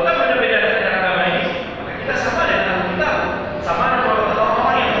 Kalau kita membeda-bedakan ajaran agama ini, maka kita sama dengan kita, sama dengan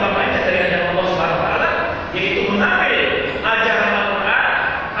orang-orang yang telah belajar dari ajaran Allah Subhanahu Wa Taala, yaitu mengambil ajaran Al-Quran,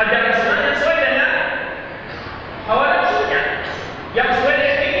 ajaran Sunnah yang sesuai dengan hawa nafsunya, yang sesuai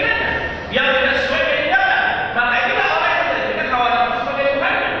dengan keinginannya, yang tidak sesuai dengan tindakan. Maka itulah orang yang menjadikan hawa nafsu sebagai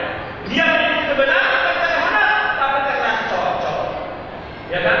Tuhannya. Dia memiliki kebenaran bukan karena benar, tapi karena cocok.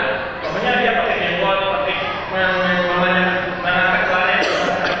 Ya kan? Pokoknya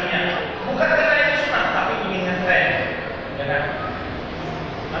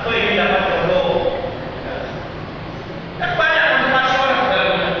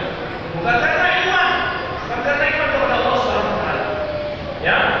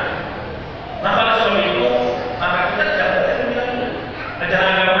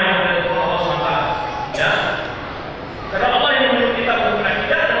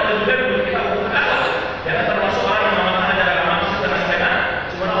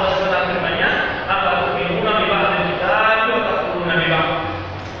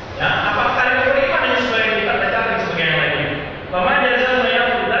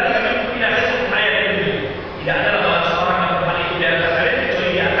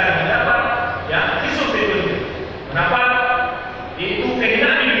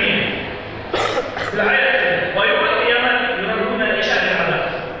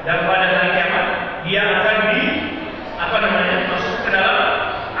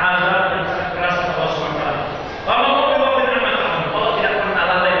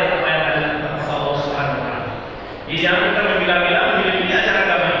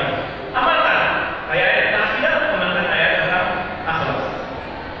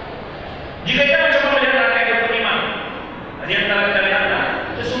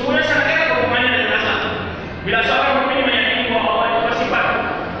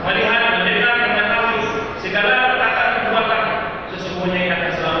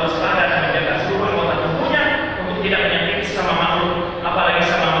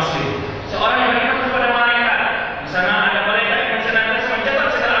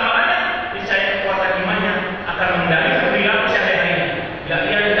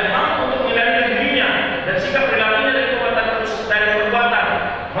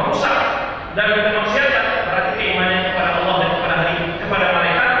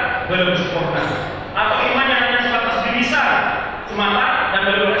belum sempurna, atau iman yang hanya sebatas di lisan semata dan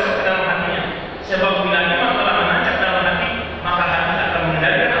belum masuk ke dalam hatinya. Sebab bila iman telah menancap dalam hati, maka hati akan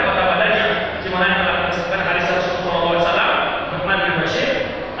mengendalikan apa padanya. Sebagaimana telah disebutkan hadis Rasulullah SAW, Nu'man bin Bashir,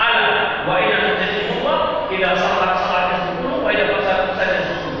 ala wa inna tajidullah idza salat salatnya sepuluh, wa idza fasadat fasadat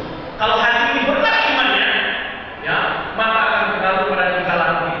sepuluh. Kalau hati ini benar imannya, ya, maka akan berpengaruh pada tingkah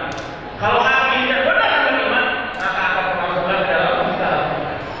laku kita. Kalau hati ini tidak benar dalam iman, maka akan berpengaruh pada dalam tingkah laku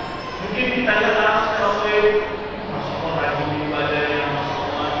kita. Mungkin kita lihat kalau masya Allah rajin ibadahnya, masya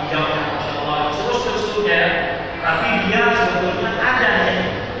Allah hijabnya, masya Allah seterusnya, tapi dia sebetulnya ada ya.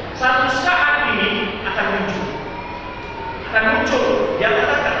 Satu saat ini akan muncul, dia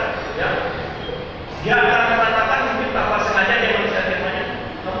katakan, ya, dia akan mengatakan mungkin tanpa sengaja dia manusia firman-Nya,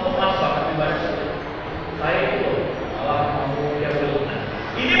 kamu kok malas banget ibadah saja. Saya itu Allah mau dia belum.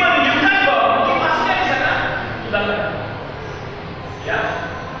 Ini menunjukkan bahwa motivasinya di sana sudah ada. Ya,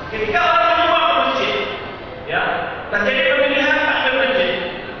 ketika orang menyumbang ke masjid, ya, terjadi pemilihan takmir masjid,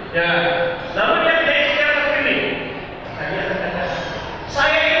 ya, lalu dia tidak ikhtiar terpilih, maka dia akan katakan,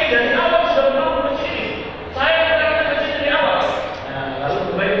 saya ini dari awal sudah menolong masjid ini, saya menjalankan masjid dari awal. Nah, lalu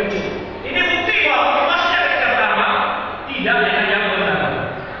kembali muncul. Ini bukti bahwa motivasinya ketika pertama tidak dengan yang benar,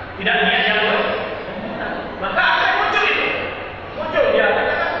 tidak niat yang benar. Maka akan muncul itu, muncul dia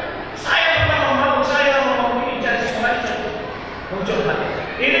katakan, saya pernah membangun, saya mau ini cari semacam, muncul hati.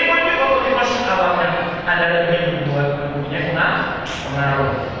 Ini muncul bahwa motivasi awalnya adalah dia membuat tubuhnya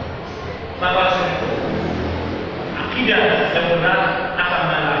pengaruh. Maka itu akidah yang benar akan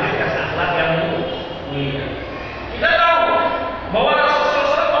melahirkan akhlak yang mulia. Kita tahu bahwa Rasulullah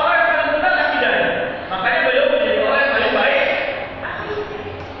SAW orang yang paling benar akidahnya, makanya beliau menjadi orang yang paling baik akhlaknya.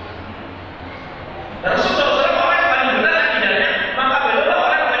 Rasulullah SAW orang yang paling benar akidahnya, maka beliau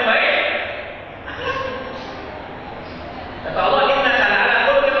orang yang paling baik akhlaknya. Kata Allah, Inna kana ala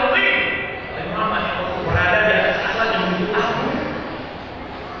khuluqin azim. Muhammad yang berada di atas akhlak yang begitu agung.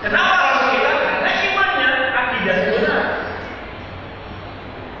 Kenapa Rasul kita? Karena imannya akidahnya benar.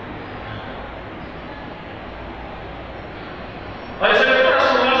 Oleh sebab itu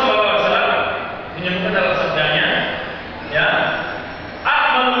Rasulullah SAW menyebutkan dalam sabdanya, ya,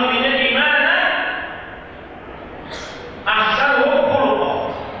 akmalul mu'minina imanan ahsanuhum khuluqan.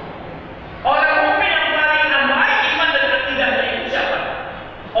 Orang mukmin yang paling baik iman dan akidahnya itu siapa?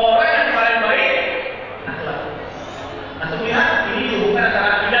 Orang yang paling baik akhlak. Antum lihat ini hubungan antara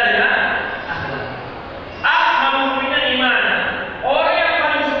akidah dengan akhlak. Akmalul mu'minina imanan. Orang yang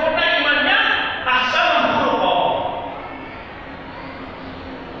paling sempurna imannya ahsanuhum khuluqan.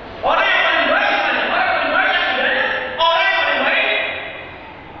 Orang yang paling baik imannya, orang yang paling baik akidahnya, orang yang paling baik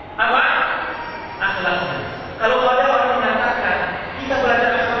apa? Akhlaknya. Kalau ada orang mengatakan kita belajar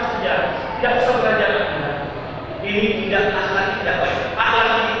akhlak saja, tidak usah belajar akidah, ini tidak akhlak, tidak baik. Akhlak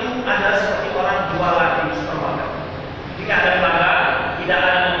itu adalah seperti orang jualan di supermarket. Jika ada pelanggan, tidak ada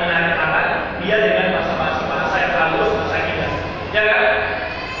yang menarik tangan, dia dengan basa-basi bahasa yang halus, bahasa akidah. Ya kan?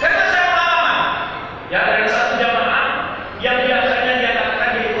 Karena saya pengalaman, ya, dari satu jamaah yang biasanya dia katakan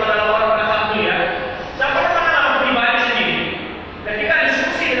dia itu adalah orang akhlak mulia. Saya pernah mengalami pribadi sendiri. Ketika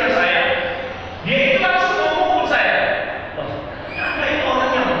diskusi dengan saya, dia itu langsung memukul saya. Loh, Anda itu orang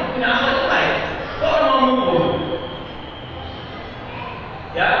yang punya akhlak baik, kok mau memukul?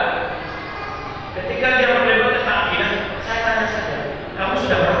 Ya, ketika dia berdebat tentang akidah, saya tanya saja, kamu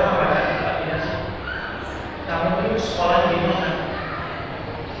sudah berapa baca tentang akidah? Kamu itu sekolah di mana?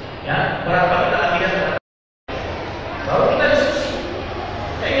 Ya, berapa kita akidah? Baru kita diskusi.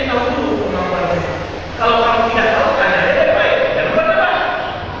 Saya ingin tahu dulu kemampuannya. Kalau kamu tidak tahu, tanya dia baik. Jangan berdebat.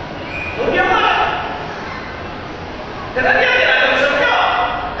 Lalu dia marah. Karena dia tidak ada bisa menjawab.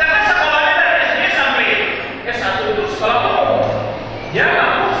 Karena sekolahnya dari SD sampai S1 itu sekolah umum. Dia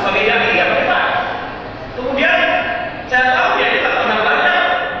ngaku sebagai dai yang hebat. Kemudian saya tahu dia tidak pernah belajar.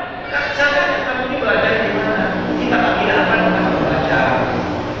 Saya tanya, kamu ini belajar di mana? Kita akidah apa yang kamu belajar?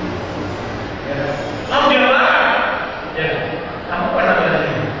 Ya. Lalu dia marah. Ya, kamu pernah belajar?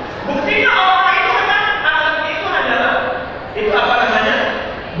 Buktinya orang itu memang akhlak itu adalah itu apa namanya?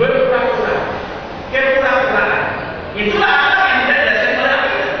 Berpura-pura, kepura-puraan. Itulah akhlak yang tidak didasari oleh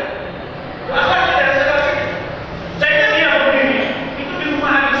akidah. Itu akhlak yang tidak didasari oleh akidah. Saya dia berdiri, itu di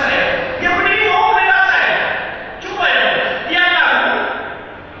rumah adik saya. Dia berdiri mau membela saya. Coba ya,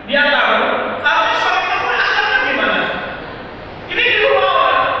 dia tahu. Tapi sebagai teman akhlaknya gimana? Ini di rumah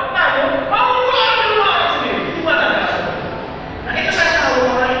orang, tahu, mau keluar di rumah orang sendiri. Gimana rasanya? Nah itu saya tahu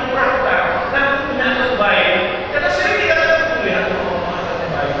orang itu pura-pura, dan punya akhlak baik. Karena sering dikatakan lihat orang akhlaknya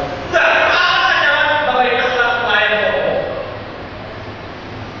baik. Enggak, akhlaknya bagai akhlak pelayan toko.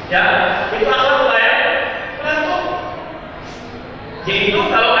 Ya, itu akhlak pelayan toko. Yaitu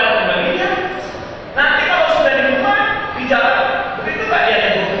kalau ada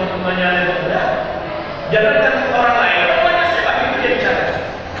menjabarkan ke orang lain, orang siapa itu dia bicara.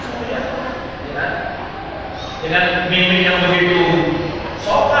 Ya. Dengan mimik yang begitu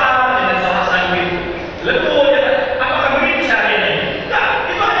sopan, dengan bahasa yang begitu lembut, ya. Apakah begitu caranya? Enggak,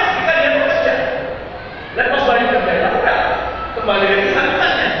 itu hanya ketika dia bekerja. Lepas balik kerja, enggak kembali lagi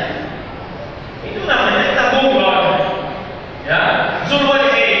lakukannya. Itu namanya tabung lawan. Ya,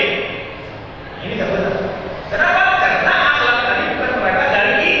 zulwajhi. Ini tak benar. Kenapa? Karena akhlak tadi bukan mereka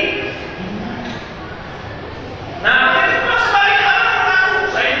dari iman. Nah, kita sebaliknya orang mengaku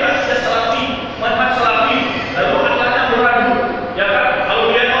saya juga sudah salafi, manfaat salafi, lalu akhlaknya beradu. Ya kan? Kalau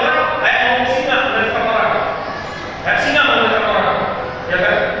lihat orang kayak mau singa mendekat orang, kayak singa mendekat orang, ya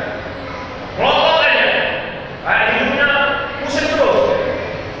kan? Meloncat aja, kayak hidupnya pusing terus.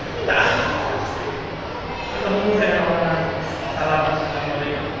 Tidak. Ketemu dengan orang selamat.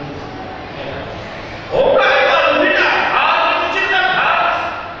 Oh, kalau tidak, harus dikucilkan, harus.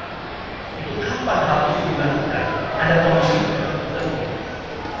 Itu kapan hal itu dilakukan? Ada porsi.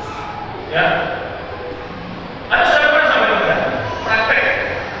 Ya, ada sahabat sampai kepada praktek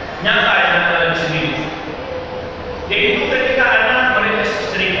nyata yang ada di sini. Yaitu ketika anak merintis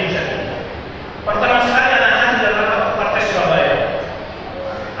istri menjadi. Pertama sekali anak di dalam partai Surabaya.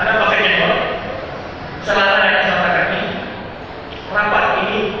 Anak pakai jenggot, celana yang celana kaki. Rapat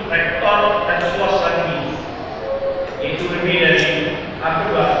ini rektor dan ketua strategi itu lebih dari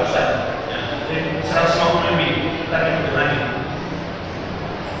hampir 2 Ustadz, ya, 150 lebih kita lagi.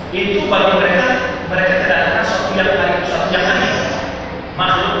 Itu bagi mereka tidak ada satu yang aneh,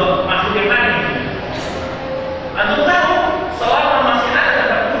 makhluk yang aneh. Antum tahu selama masih ada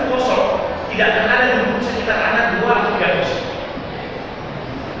tempat duduk kosong tidak akan ada duduk sekitar anak 2 atau 3 kosong.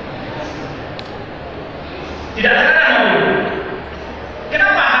 Tidak akan ada yang mau duduk.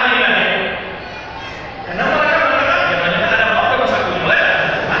 Kenapa hal ini aneh? Karena mereka mengatakan jangan-jangan ada mau ke satu mulai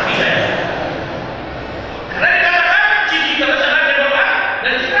mati saya. Karena dikatakan cici terserat jabatan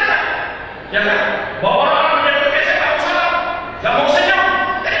dan cinta, ya kan? Bahwa orang yang berkesek tak mau salam, tak mau senyum,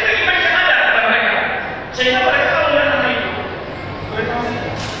 jadi beriman yang ada pada mereka. Sehingga mereka kalau lihat anak itu, mereka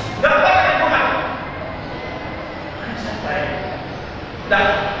nggak apa-apa yang Tuhan. Ini santai. Dan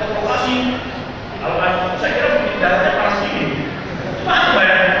provokasi, kalau saya kira darahnya panas dingin. Mana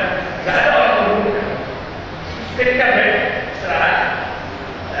bayangnya? Gak ada orang berburu. Ketika baik istirahat,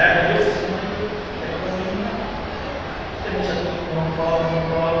 saya duduk, saya bisa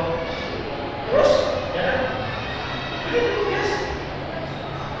ngobrol, terus, ya, begitu biasa.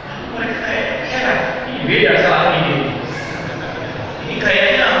 Mereka kayak heran, ini beda salah ini. Ini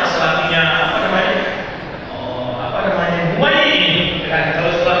kayaknya salatinya apa namanya? Oh, apa namanya? Bumai ini, kan?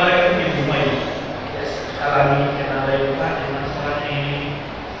 Kalau setelah mereka itu di Bumai, alami kenal lewat.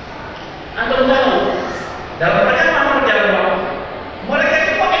 Anda tahu dalam perjalanan waktu mereka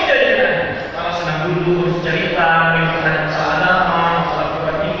itu pakai jajanan, malah senang dulu cerita mengenai masalah agama, masalah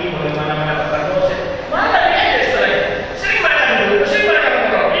perguruan tinggi, bagaimana mendapatkan dosen. Mana dia ada setelah itu? Sering mereka duduk, sering mereka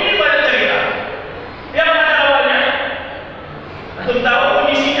ngobrol. Ini banyak cerita. Yang mana awalnya? Antum tahu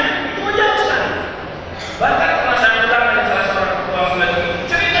kondisinya itu aja sekali. Bahkan pernah saya bertanya dengan salah seorang ketua lagi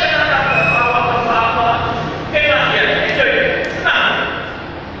cerita dengan apa, enak ya, enjoy, senang.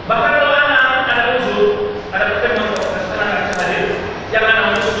 Bahkan ada pertemuan setelah hadir yang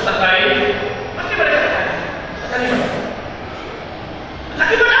anak Ustadz lain pasti mereka akan gimana?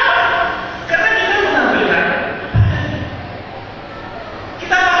 Akibat apa? Karena kita menampilkan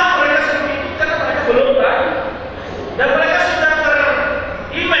kita paham mereka seperti itu karena mereka belum tahu dan mereka sudah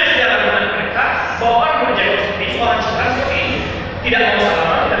terimage di dalam benak mereka bahwa orang berjaga seperti ini, orang seperti ini tidak mau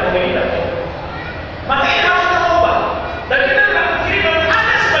salaman, tidak mau tidak mau. Maka ini harus kita ubah dan kita akan berpikir bahwa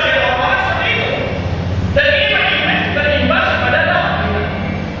ada sebagian orang seperti itu. Dan ini berimbas kepada dakwah kita.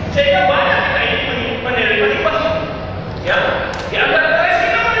 Sehingga banyak kita ini menerima imbas. Ya, di antara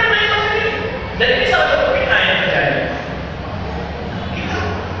kita menerima imbas ini. Dan ini salah satu fitnah yang terjadi. Kita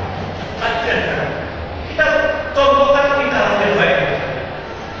lakukan. Kita contohkan kita yang baik.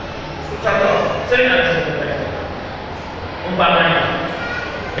 Contoh, sering ada sebut baik. Umpamanya,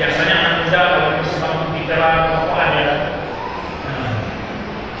 biasanya anak muda kalau bersama pikiran apa ada.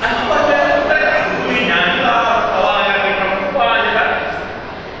 Aku baca nyanyi lah, awalnya kita perempuan, ya kan?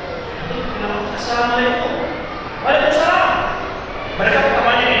 Assalamualaikum, waalaikumsalam. Mereka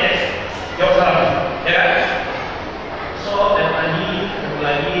pertamanya ini, jawab salam, ya kan? So, dan lagi,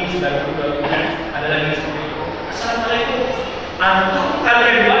 sudah ada lagi seperti itu. Assalamualaikum. Antum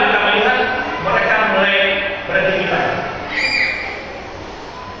kalian dua akan melihat mereka mulai berhenti kita.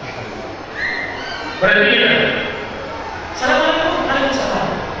 Berhenti kita. Assalamualaikum, waalaikumsalam.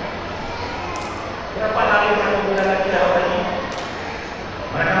 Berapa hari kamu lagi jawab lagi?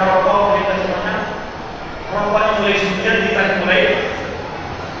 Mereka merokok, kita semuanya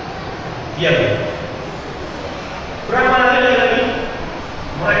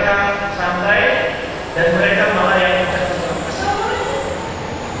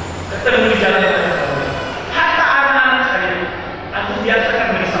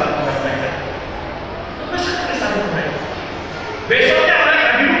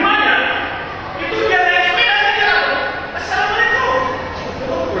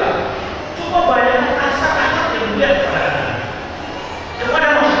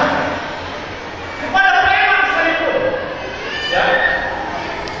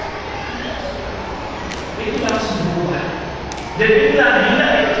Jadi gila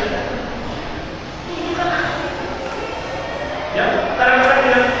itu. Ya, kadang-kadang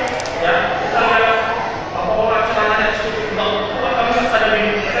bilang, ya, kita lihat apa orang celananya cukup kalau kami ada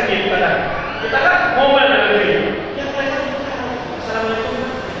di kita gitu kadang. Kita kan mobile dari diri. Ya, assalamualaikum.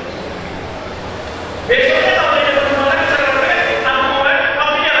 Besoknya kalau dia ketemu lagi cara mereka, aku mulai,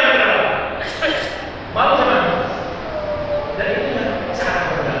 kamu jalan ke dalam. Mau sama? Dan itu yang cara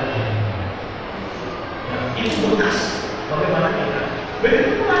berbeda. Itu bekas. Bagaimana kita?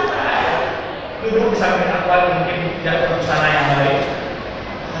 Begitu mata. Duduk di samping akwal mungkin tidak berbusana yang baik.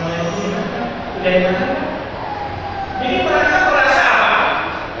 Namanya itu udah gimana? Jadi mereka merasa apa?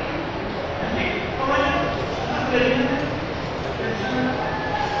 Nanti pokoknya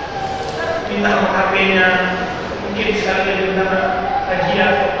minta nomor HP-nya, mungkin sekali lagi minta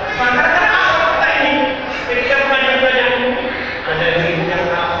kajian. Maka apa ini? Ketika pengajian ini ada yang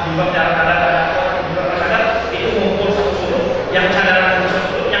juga cara kadang-kadang juga kadang itu ngumpul satu sudut, yang cadar satu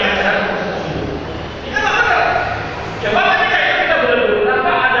sudut, yang cadar satu sudut. Coba ketika kita berdua,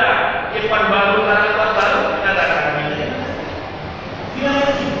 tanpa ada iman baru, karakter baru, kita tak akan ini. Tidak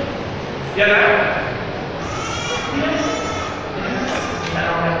lagi, ya kan? Tidak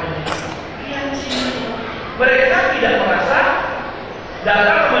orang ini. Mereka tidak merasa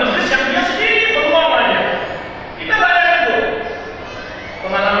datang ke majelis yang dia sendiri berumahnya. Kita bayangkan itu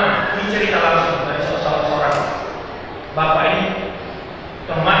pengalaman. Ini cerita langsung dari seorang bapak ini,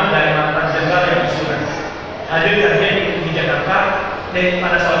 teman dari mantan jenderal yang disuruh hadir kajian di Jakarta dan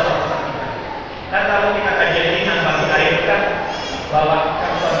pada salah satu kita. Dan kalau kita kajian ini bagi air kan bawa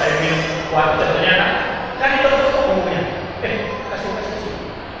kapal air minum waktu ternyata kan itu untuk umumnya. Kasih.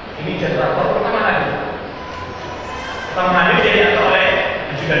 Ini jenderal baru pertama hadir. Pertama hadir dia diantar oleh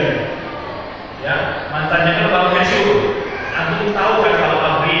juga dia. Ya, mantannya kan baru pensiun. Antum tahu kan kalau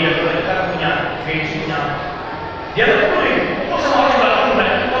abri dan mereka kan punya pensiunnya. Dia tak peduli. Kok sama orang belakang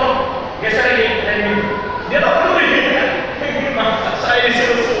banyak tolong geser ini dan ini. Dia tak peduli. Saya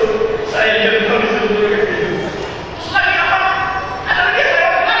disuruh, saya jadi disuruh gitu. Lagi apa? Ada lagi saya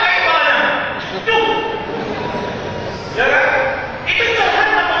pakai kepalanya. Tuh, ya kan? Itu curhat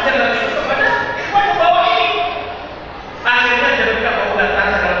apa jalan itu kepada ikhwan membawa ini. Akhirnya jadi kita mau datang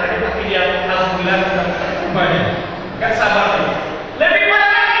dalam tadi tapi dia alhamdulillah mendapatkan rumahnya. Kan sabar nih. Lebih parah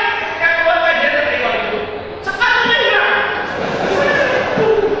lagi ketika keluar kajian dari ikhwan itu. Sepatunya hilang.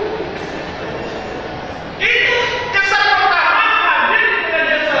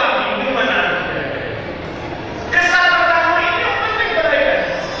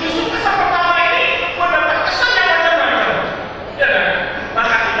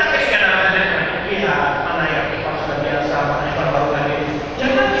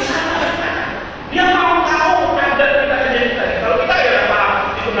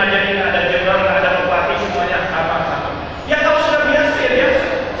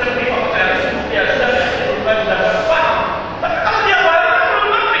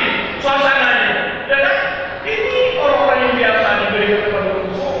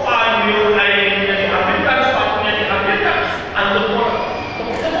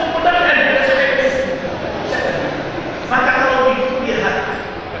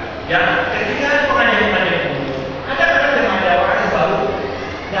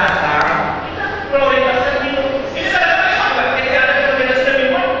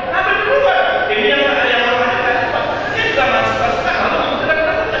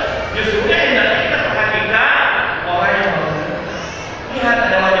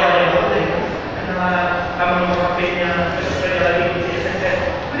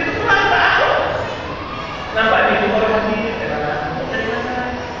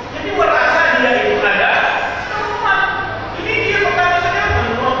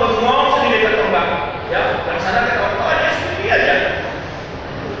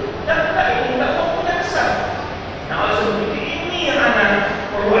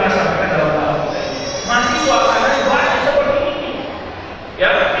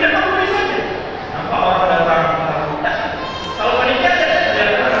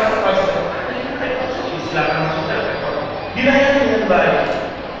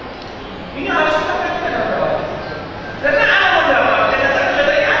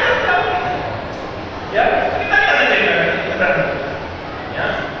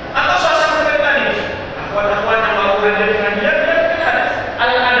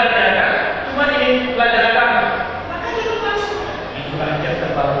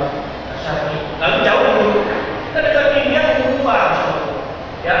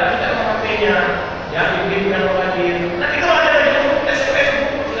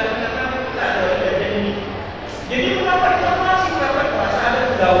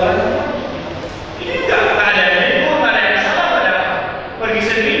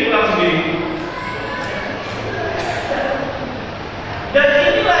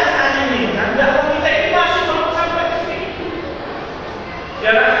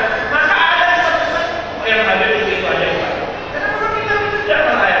 Ya kan? Maka ada pesan-pesan yang ada itu aja. Karena kalau kita tidak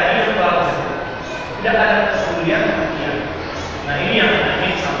melayani yang bagus, tidak ada kesulitan ya. Nah ini yang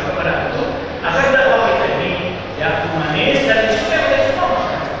ingin sampai kepada itu agar dakwah kita ini ya humanis dan disukai oleh semua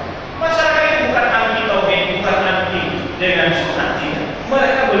masyarakat. Masyarakat ini bukan anti tauhid, bukan anti dengan sunnah.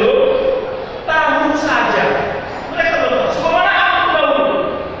 Mereka belum tahu saja. Mereka belum tahu. Sebagaimana aku dahulu.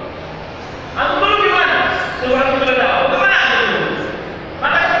 Aku dulu gimana? Sebelum aku berdakwah, kemana aku dulu?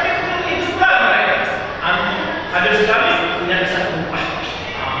 Maka seperti itu juga mereka. Aku ada sekali punya kesan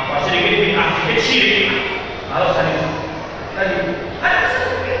apa sedikit bid'ah, sedikit syirik. Kalau tadi ada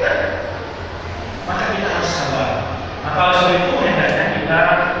kesan kita. Maka kita harus sabar. Maka oleh sebab itu hendaknya kita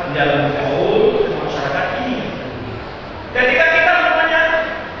dalam bergaul dengan masyarakat ini. Ketika kita namanya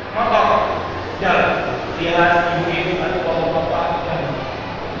motor jalan, lihat ibu-ibu atau bapak-bapak jalan,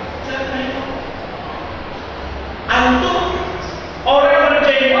 jangan naik. Antum orang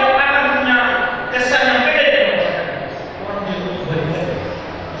berjenggot akan punya kesan yang beda dengan masyarakat. Orang jenggot berbeda.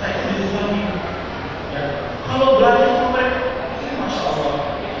 Saya itu di rumah ini. Ya. Kalau belajar sama mereka, ini masya Allah,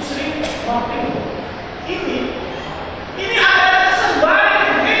 itu sering mati. Ini ada kesan balik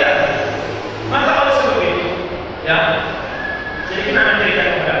yang beda. Maka oleh sebab itu, ya, sedikit anak cerita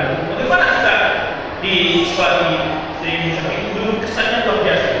kepada anda. Bagaimana kita di suatu sering itu dulu kesannya luar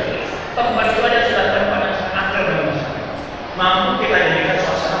biasa. Tempat itu aja sudah tempat yang sangat akrab dengan masyarakat. Mampu kita jadikan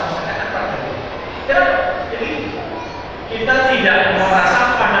suasana masyarakat akrab. Jadi kita tidak merasa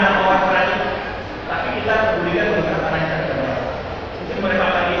pandangan orang lain, tapi kita pedulikan dengan pandangan yang berbeda. Mungkin mereka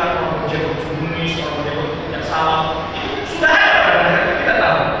akan lihat orang berjenggot sembunyi, orang berjenggot yang salah. Itu sudah ada pandangan kita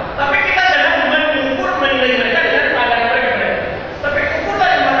tahu. Tapi kita jangan mengukur menilai mereka dengan pandangan mereka. Tapi ukurlah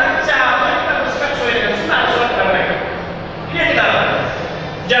yang mana cara kita bersikap sesuai dengan sunnah sesuai dengan mereka. Ini yang kita lakukan.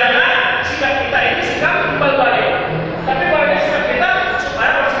 Jangan sikap kita ini sikap balik. Tapi balik sikap kita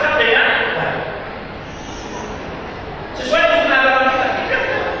supaya bersikap dengan baik. Sesuai dengan agama kita.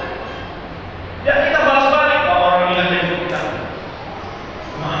 Ya kita balas balik bahwa orang yang menjadi kita.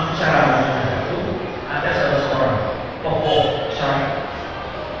 Maaf cara itu ada salah seorang tokoh syariat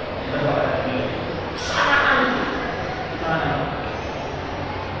berbakat ini sangat anti.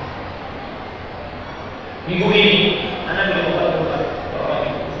 Minggu ini anak berbuat bapak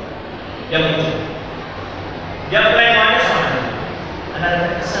ibu yang muncul. Dia temanya sama.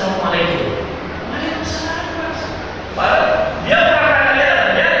 Anak assalamualaikum. Waalaikumsalam. Dia pernah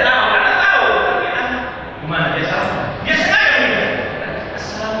lihat dia tahu, anak tahu tapi anak gimana dia salah. Dia sengaja bilang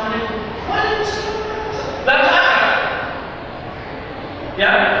assalamualaikum. Waalaikumsalam. Lalu apa?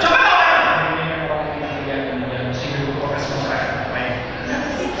 Ya coba orang yang sibuk proses masyarakat apa ya?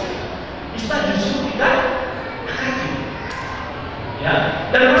 Kita justru kita ya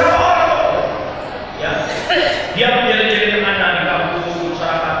dan berapa orang ya dia menjadi anak di kampus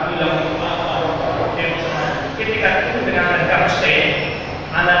masyarakat bilang ketika itu dengan mereka stay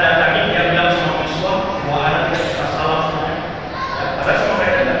anak datangi dia bilang sama siswa bahwa anak tidak suka salah semuanya ya, padahal semua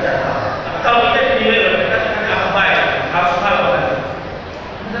mereka tidak jatuh. Kalau kita dinilai oleh mereka dengan apa baik harus salah kan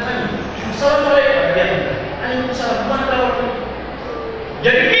assalamualaikum dia waalaikumsalam mana tahu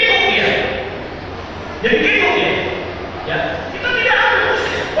jadi bingung dia ya kita tidak harus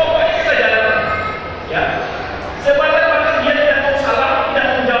pokoknya kita jalan ya sebatas dia tidak mau salah tidak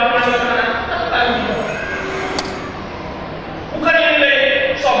menjawab masalah bukan yang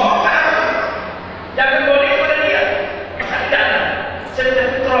nilai sombong kan jangan boleh kepada dia maka tidak setiap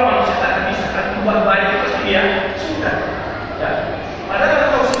putra manusia tak bisa akan buat baik pasti dia sudah ya padahal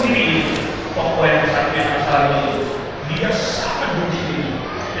tahu sendiri tokoh yang sampai masalah itu dia sangat benci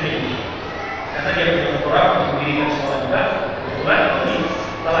diri karena dia punya orang mendirikan sekolah juga kebetulan ini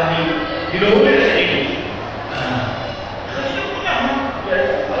telah didahului sedikit. Nah, dia punya ya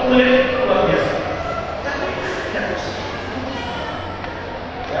kalau melihat itu luar biasa. Tapi tidak bisa.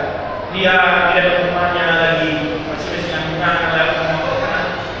 Ya, dia tidak bertemannya lagi masih nyambungan lewat motor karena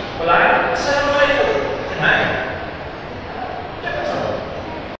pelan. Assalamualaikum. Nah, jangan salah.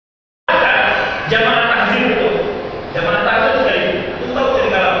 Jamaah takzim itu, jamaah takzim itu dari itu tahu dari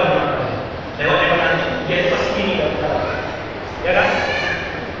kalangan lewat nanti dia pasti gini ya kan?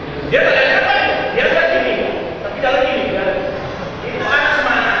 Dia tak ada kata itu, dia tak gini, tapi jalan gini kan? Itu anak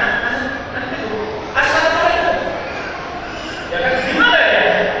sama anak itu assalamualaikum. Ya kan? Gimana ya?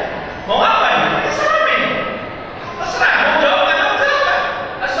 Mau apa ya?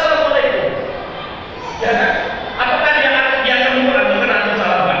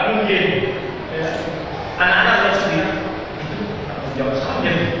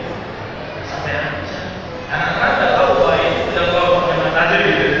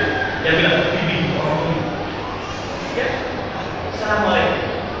 Assalamualaikum.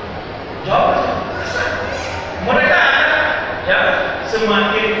 Jawab. Mereka akan ya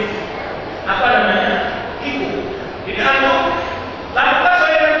semakin apa namanya ikut. Jadi antum lakukan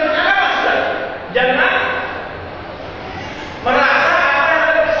sesuai dengan tuntunan agama sudah. Jangan merasa apa yang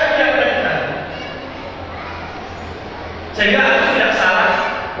ada saja kita. Sehingga aku tidak salah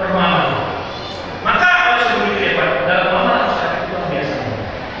bermuamalah. Maka oleh sebab itu ya Pak, dalam muamalah masyarakat itu biasa.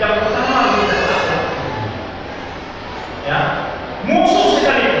 Yang pertama kita akhlak. Ya, musuh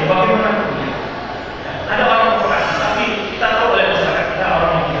sekali bagaimana pun. Ya, ada orang provokasi, tapi kita tahu oleh masyarakat kita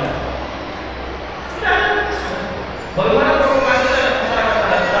orang yang gila. Tidak ada. Bagaimana provokasi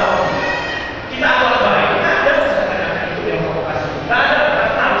masyarakat kita orang? Kita akhlak baik. Kita ada masyarakat itu yang provokasi. Kita ada, kita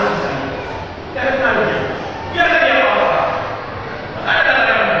tahu sekali. Kita ada tahunya. Biarkan dia apa-apa. Maka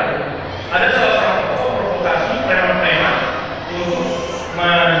ada salah satu provokasi preman-preman untuk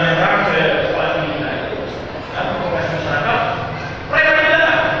menyerang ke sekolah tinggi kita itu. Provokasi masyarakat. Preman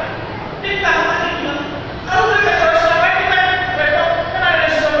tidak. Dia tahu tadi bilang. Kalau mereka terus sampai kita kan ada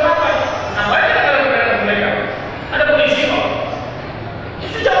yang sudah melakukan. Ngapain kita kalau mereka? Ada polisi kok.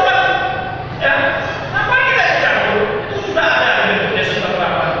 Itu jawaban. Ya. Ngapain kita campur? Itu sudah ada yang sudah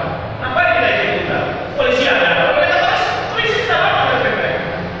melakukan. Ngapain kita ikut juga? Polisi ada. Kalau mereka terus polisi tidak apa-apa dengan mereka.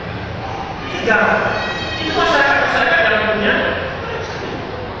 Tidak. Itu masyarakat yang punya.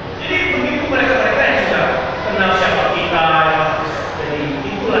 Jadi begitu mereka-mereka yang sudah kenal siapa kita. Jadi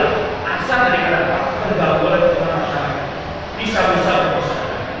itulah asal dari kata pergaulan dengan masyarakat. Bisa-bisa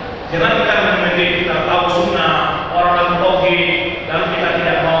bermasyarakat. Jangan kita menjadi kita tahu sunnah, orang yang tauhid, lalu kita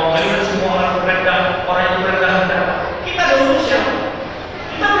tidak mau melihat semua orang berendah, orang yang berendah. Kita dulu siapa?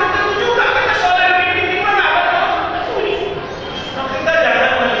 Kita belum tentu juga. Kita soalnya di mana? Tentu ini. Maka kita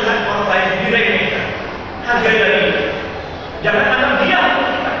jangan melihat orang lain diremehkan. Hargai dari kita. Jangan anggap dia untuk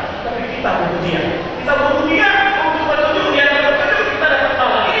kita, tapi kita butuh dia. Kita butuh dia untuk petunjuk. Dia dapat petunjuk, kita dapat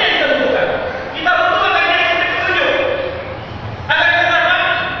tahu. Ini yang kita butuhkan. Kita butuh agar dia ikut petunjuk. Agar kita dapat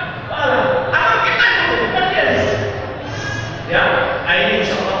pahala. Atau kita butuh, bukan dia. Ya, ini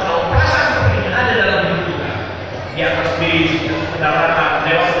insya Allah kalau perasaan seperti ini ada dalam hidup kita. Di atas bis, kendaraan,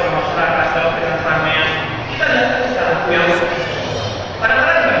 lewat ke masyarakat, lewat dengan keramaian, kita lihat secara yang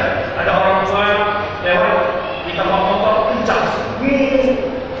kadang-kadang ada orang tua lewat kita bawa motor kencang.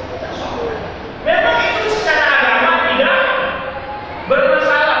 Memang itu secara agama tidak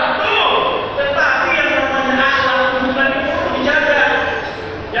bermasalah, betul. Tetapi yang namanya akhlak bukan itu perlu dijaga,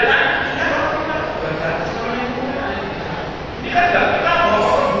 ya kan? Ini kan enggak kita bawa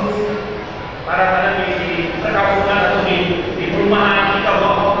kadang-kadang di perkampungan atau di perumahan kita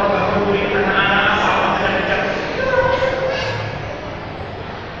bawa motor ke peduli anak-anak apa yang kencang.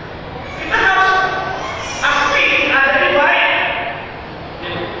 Kita harus aktif, ada di baik.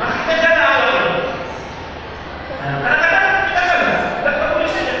 Maka kita jaga akhlak ini. Nah, kadang-kadang kita kan nggak peduli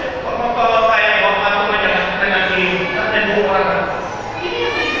saja. Motor kayak bawa patung aja dengan dan dua orang. Ini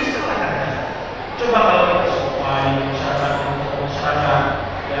yang disalahkan. Coba kalau kita semua ini masyarakat,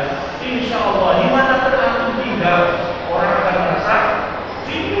 ya, insya Allah di mana antum tinggal orang akan merasa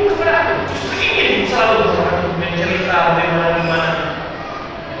rindu kepada antum. Justru ingin selalu antum mencerita bagaimana.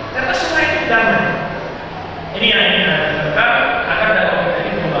 Karena semua itu damai. Ini yang ingin kita lakukan agar dakwah kita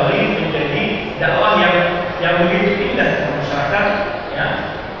ini kembali menjadi dakwah yang begitu indah di masyarakat. Ya.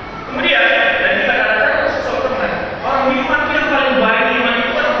 Kemudian dan kita katakan sesuatu teman. Orang beriman itu yang paling baik, iman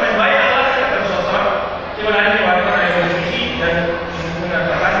itu kan paling baik adalah kata Rasulullah. Sebenarnya diwakilkan oleh Musri dan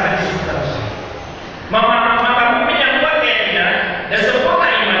mengatakan hadis terus. Maka mukmin yang kuat keyakinan dan sempurna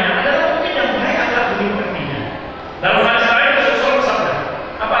imannya adalah mukmin yang baik adalah begitu pentingnya. Dalam hadis lain Rasulullah bersabda,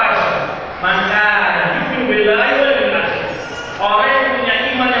 apa artinya? Maka yu'minu billahi wal yawmil akhir. Orang yang punya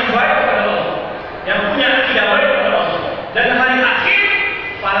iman yang baik kepada Allah, yang punya akidah baik kepada Allah dan hari akhir,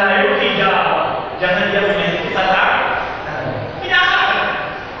 fala yu'tija. Jangan dia menyakiti kata. Tidak apa.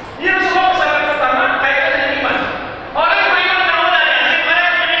 Dia semua pesan pertama kaitan dengan iman. Orang yang beriman kepada Allah dari akhir, orang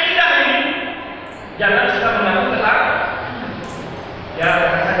yang punya akidah ini, jangan suka mengaku kata. Ya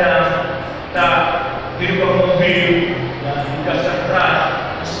kadang-kadang kita hidup mobil, gas keras.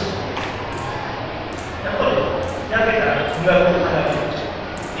 Yang kita enggak berhutang.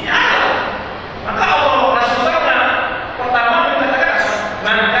 Tidak ada. Maka Allah Rasulullah pertama mengatakan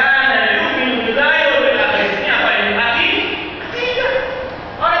maka dari yu'minu billahi wal yawmil akhir. Ini apa yang tadi? Akidah.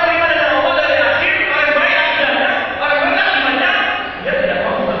 Orang yang beriman dengan Allah dari akhir, orang yang baik akidahnya, orang yang benar imannya, dia tidak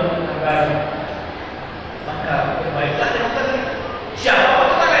mau mengganggu tetangga. Maka berbaiklah dengan tetangga. Siapa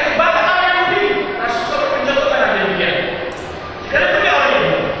tetangga itu? Bahkan orang Yahudi. Rasulullah mencontohkan hal demikian. Sekarang dia orang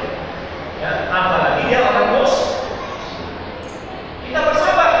Yahudi. Ya, apalagi dia orang Muslim.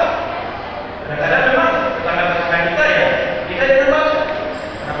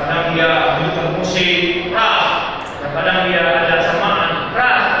 musik keras, terkadang dia ada samaan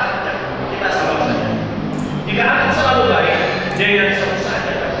keras, kita salah saja. Jika akan selalu baik, dengan sama saja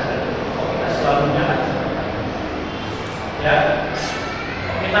kita selalu jahat. Ya,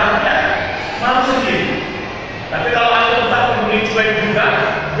 kita ya malu sendiri. Tapi kalau anda tetap memberi cuek juga,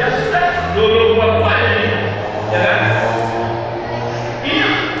 ya sudah dulu buat ini, ya kan? Ini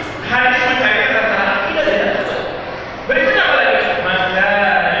hadis berkaitan antara akidah dan akhlak. Berikutnya apa lagi? Maka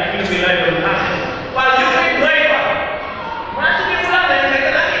itu wilayah berakhir. Wajib beribad. Masih diulang dari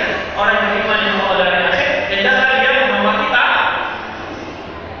kaitan akidah. Orang yang beriman yang mau dari akhir, hendaklah dia membawa kita.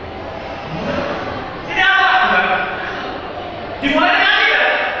 Ini apa? Bukan. Dimulai dengan akidah.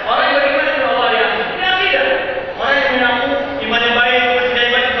 Orang yang beriman kepada Allah ya, ini akidah. Orang yang mengaku iman yang baik, akidah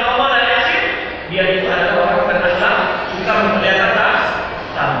yang baik kepada Allah dari akhir, dia itu adalah orang berakhlak, suka memperlihatkan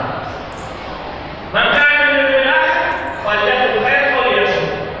tamu. Maka menurutlah wajah berkhair kalau dia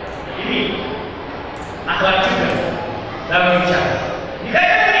ini akhlak juga dalam bicara.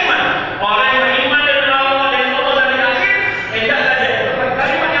 Dikaitkan dengan iman, orang yang beriman dengan Allah dan Allah dari akhir, tidak saja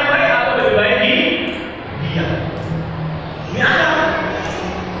kalimat yang baik atau lebih baik di dia. Ini akhlak.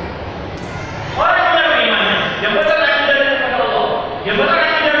 Orang yang beriman, yang betul akidahnya kepada Allah, yang betul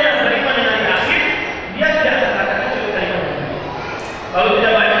akidahnya yang beriman dengan hari akhir, dia tidak akan katakan juga kalimat yang baik. Kalau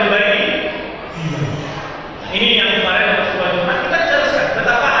tidak baik lebih baik di dia. Ini yang kemarin pada sebuah Jumat kita jelaskan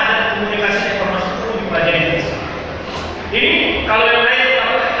betapa ada komunikasi informasi perlu dipelajari. Ini kalau yang lain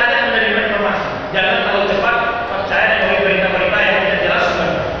kalau ada menerima informasi, jangan terlalu cepat percaya dengan berita-berita yang tidak jelas.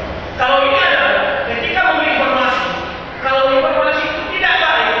 Kalau ini adalah ketika memberi informasi, kalau informasi itu tidak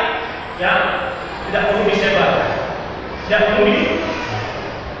baik, ya tidak perlu disebarkan, tidak perlu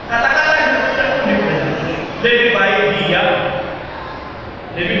kata-kata yang tidak perlu dipelajari. Lebih baik dia,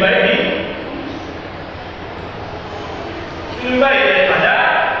 lebih baik lebih baik daripada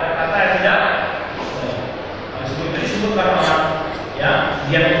berkata yang tidak. Disebutkan orang, ya,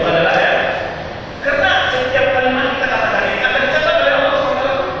 dia itu adalah ya. Karena setiap kalimat kita katakan ini akan dicatat oleh Allah SWT.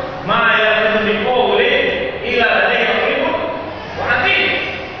 Ma'ya qawli illa ladaihi raqibun wa atid.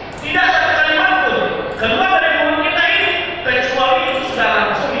 Tidak satu kalimat pun keluar dari mulut kita ini kecuali itu sudah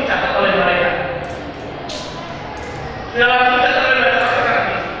langsung dicatat oleh mereka. Sudah langsung dicatat oleh mereka.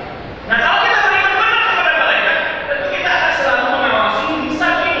 Nah, kalau kita beriman benar kepada mereka, tentu kita akan selalu mengawasi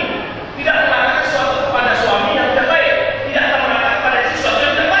lisan ini. Tidak mengatakan sesuatu kepada suami yang tidak baik, tidak akan mengatakan kepada sesuatu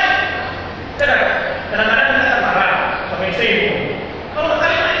yang tidak baik. Kadang-kadang kita akan marah sama istri. Kalau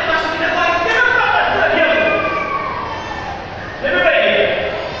kalimat itu masih tidak baik, jangan apa-apa, sudah diam. Lebih baik dia.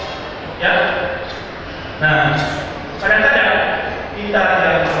 Ya. Nah, kadang-kadang kita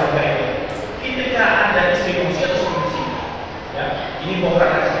dalam keluarga ini, ketika ada istri fungsi atau fungsi, ya, ini bongkar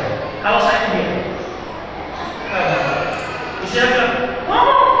saja. Kalau saya sendiri, istri bilang,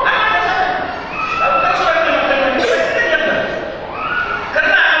 ngomong, apa saja. Tapi kalau sudah kalimat-kalimat itu, kita diam.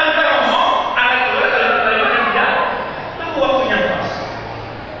 Karena kalau kita ngomong, akan keluar kalimat-kalimat yang tidak tunggu waktunya pas.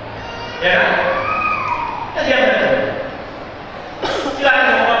 Ya kan? Kita diam saja. Silakan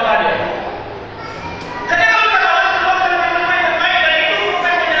ngomong apa dia. Karena kalau kita ngomong keluar kalimat-kalimat yang baik, dan itu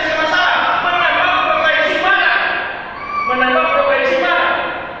bukan menyelesaikan masalah, menambah proteksi mana? Menambah proteksi mana?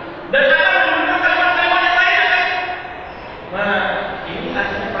 Dan akan menggunakan kalimat-kalimat yang lain kan? Nah, ini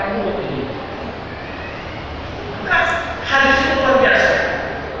artinya perang ini. Maka hadis itu luar biasa.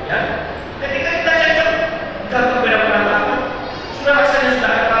 Ya, ketika kita cocok, kita berbeda pendapat, sudah rasanya sudah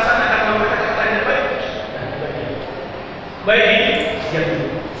ada perasaan akan memberikan kata yang baik. Baik ini, diam dulu.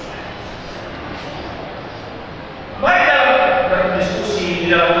 Baik dalam berdiskusi di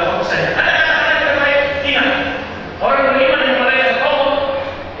dalam apa saja. Ada kata-kata yang terbaik. Ingat, orang beriman yang merayakan Allah,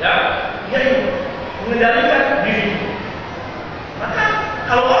 ya, dia mengendalikan diri. Maka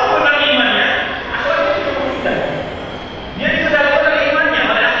kalau orang benar imannya, akhlaknya juga berbeda. Dia dikendalikan oleh imannya,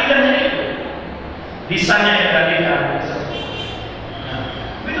 oleh akidahnya itu. Lisannya dikendalikan. Nah,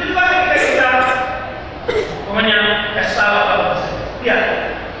 begitu juga ketika kita pokoknya kesal apa saja. Ya,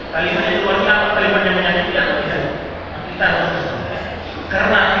 kalimatnya itu apa kalimatnya menyakiti atau tidak? Kita harus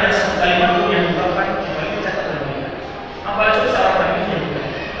karena tidak satu kalimat pun yang diungkapkan kecuali dicatat oleh mereka. Apalagi seorang hadisnya.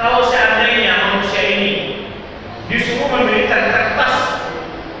 Kalau seandainya manusia ini disuruh memberikan kertas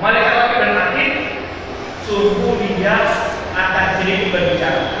malaikat dan atid, suruh dia akan sedikit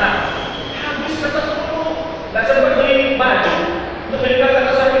berbicara. Nah, habis kertas itu nggak sempat beli baju untuk berikan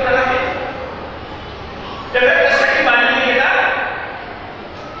kertas malaikat atid. Jangan kasih banyak kita.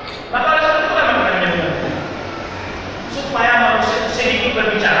 Maka oleh sebab itu namanya supaya manusia sedikit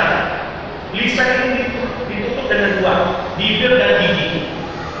berbicara, lisan ini ditutup dengan dua, bibir dan gigi.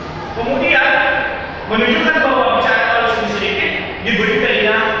 Kemudian menunjukkan bahwa bicara kalau sedikit diberi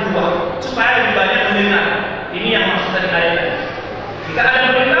telinga dua supaya lebih tadi ayat. Jika ada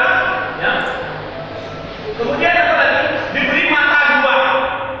perintah, ya. Kemudian apa lagi? Diberi mata dua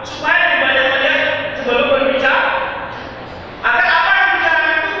supaya dibanyak-banyak sebelum berbicara. Agar apa yang bicara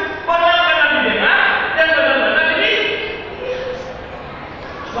itu benar-benar didengar dan benar-benar ini.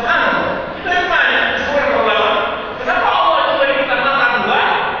 Subhanallah. Itu yang banyak seorang ulama. Kenapa Allah itu beri kita mata dua,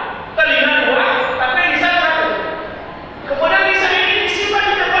 telinga dua, tapi lisan satu? Kemudian lisan ini disimpan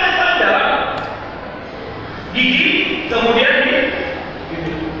di paling dalam gigi, kemudian di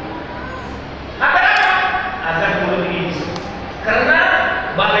bibir. Agar apa? Agar mulut ini bisa. Karena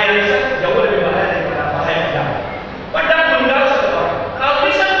bahaya lisan jauh lebih bahaya daripada bahaya pedang. Pedang meninggal satu orang. Kalau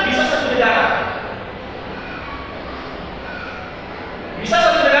lisan bisa satu negara. Bisa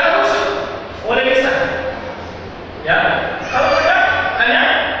satu negara rusak oleh lisan. Ya, kalau pedang hanya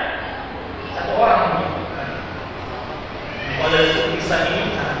satu orang. Oleh itu lisan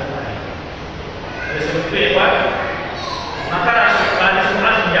ini sangat berbahaya. Oleh sebab itu ya Pak, maka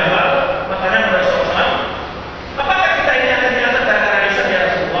Rasulullah menjawab, makanya Rasulullah, apakah kita ini akan diangkat gara-gara lisan ya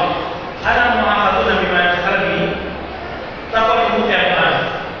Rasulullah? Ada mu'akhadun Nabi Muhammad sekali ini, takut kemudian lain.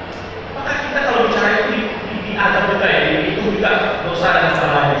 Maka kita kalau bicara itu di adab juga ya, itu juga dosa dan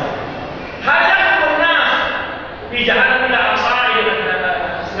kesalahan. Hanya pernah di jalan tidak asal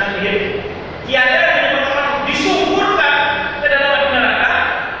sedang hidup. Tiada yang menyebabkan disungkurkan ke dalam neraka,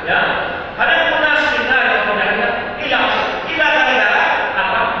 ya. Hanya pernah sebentar yang menjadikan tidak gara-gara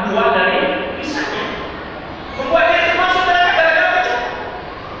apa buah dari lisannya. Membuat dia termasuk neraka gara-gara kecil.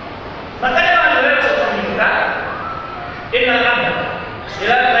 Makanya Allah seperti kita, innal hamda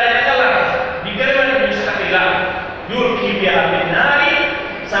ila ta'ala dikirman bisa katilah yurki biha bin nari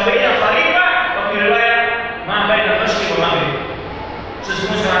sabina fariqa wa fi riwayat ma baina masyriq wa maghrib.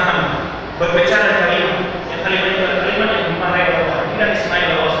 Sesungguhnya Ceramah berbicara kalimat yang kalimat itu adalah kalimat yang dimarahi Allah, tidak disenangi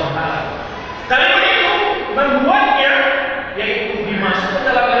oleh Allah SWT. Kalimat itu membuatnya yaitu dimasukkan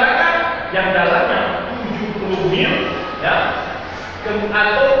dalam neraka yang dalamnya 70 mil, ya,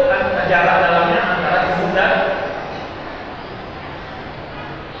 atau jarak dalamnya antara Timur dan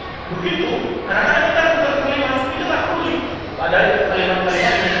begitu. Karena kita berkalimat itu tak boleh. Padahal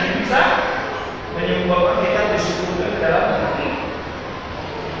kalimat-kalimat ini bisa menyebabkan kita disebutkan ke dalam hati.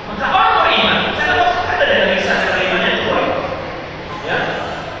 Maka orang beriman, cara ada dari lisan kalimatnya keluar, ya.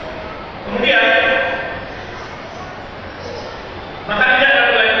 Kemudian, maka tidak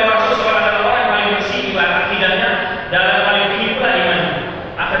ada lagi Rasul seorang adalah orang yang paling bersih ibadah akidahnya dalam paling tinggi pula iman.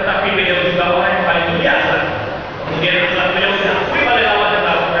 Akan tetapi beliau juga orang yang paling mulia akhlak. Kemudian akhlak beliau diakui oleh lawan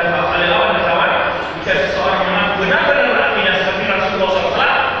dan kawan. Jika seseorang mengaku benar-benar berakidah seperti Rasulullah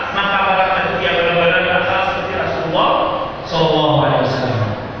SAW, maka barangkali dia benar-benar berakhlak seperti Rasulullah SAW.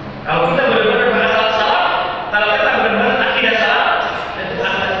 Kalau kita benar-benar berakhlak salah, kalau kita benar-benar akidah salah, tentu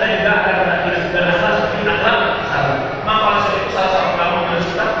akhlak kita juga akan berakhlak seperti akhlak salah. Maka oleh sebab itu salah satu kamu harus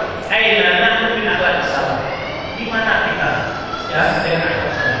kita, aina nahnu min akhlak salah. Di mana kita, ya, dengan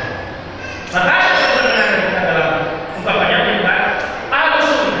akhlak salah. Maka sebenarnya kita dalam ungkapannya juga ahlus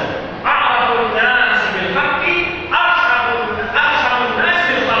sunnah, a'rafun nas bil haqqi, arhamun nas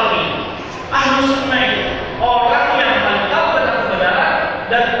bil khalqi. Ahlus sunnah itu orang yang paling tahu tentang kebenaran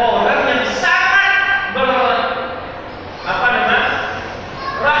dan orang yang sangat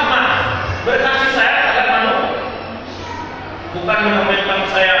rahmat, berkasih sayang terhadap manusia. Bukan mengamalkan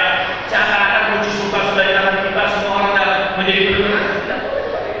saya seakan-akan kunci surga sudah di tangan kita, semua orang dah menjadi benar.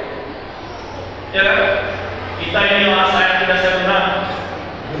 Ya kan? Kita ini merasa yang tidak benar.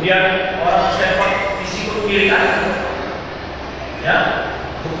 Kemudian orang sepak di sikut kiri kanan. Ya,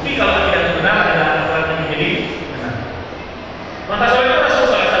 bukti kalau tidak benar adalah orang yang menjadi benar. Maka soalnya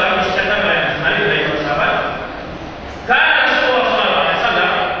Rasulullah SAW disebutkan oleh Malik dari sahabat. Karena Rasulullah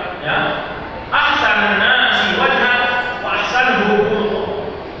SAW, ya, ahsanun nasi wajhan wa ahsanuhu khuluqan.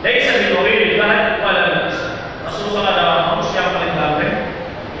 Laisa bi tawilil bahr wala bil qisr. Rasulullah adalah manusia yang paling ganteng,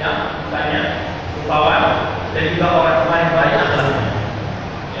 ya, mukanya, rupawan, dan juga orang yang paling baik akhlaknya.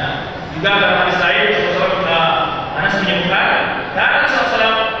 Ya, juga dalam hadis lain Rasulullah Anas menyebutkan, karena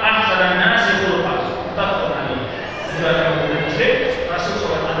Rasulullah ahsanun nasi khuluqan. Muttafaqun alaih. Juga dalam Muslim,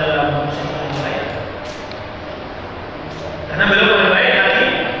 Rasulullah adalah manusia yang paling baik. Karena beliau paling baik lagi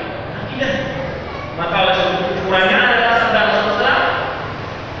akidah. Maka oleh sebab itu ukurannya adalah sabda Rasulullah,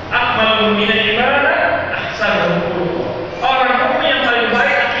 akmalul minal ibadah ahsanuhum khuluqan. Orang mukmin yang paling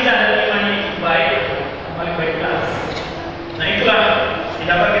baik akidah dan imannya itu baik, paling baik. Nah itulah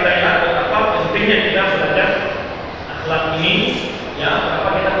dapat kita lihat betapa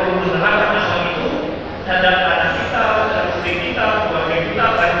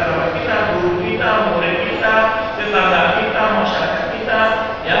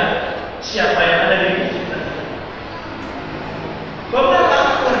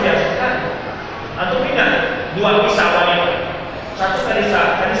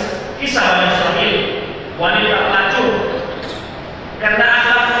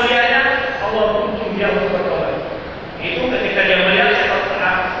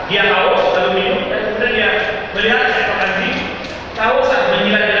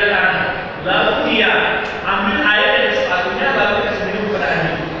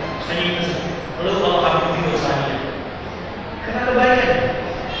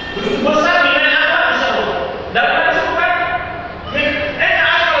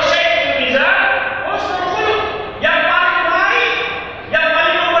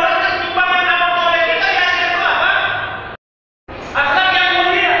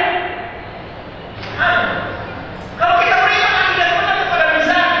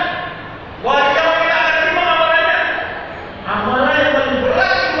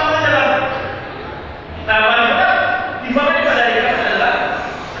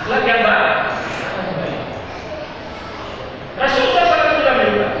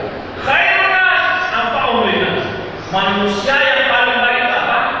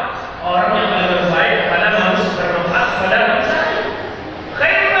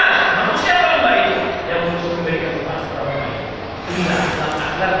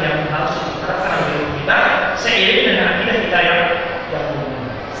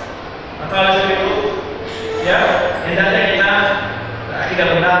Maka oleh sebab itu, ya, hendaknya kita berakidah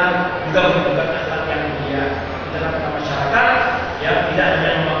benar juga menunjukkan akhlak yang mulia di tengah masyarakat, ya, tidak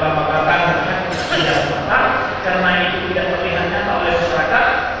hanya membanggakan tidak semata, karena itu tidak terlihat nyata oleh masyarakat.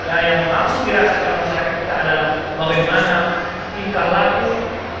 Ya, yang langsung dirasakan masyarakat kita adalah bagaimana tingkah laku,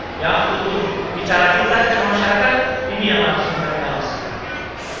 ya, untuk bicara kita dengan masyarakat, ini yang langsung mereka rasakan.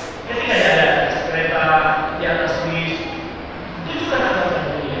 Ketika ada kereta di atas bis, tunjukkan akhlak yang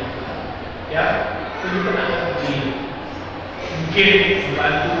mulia, ya, tunjukkan akhlak yang mulia. Mungkin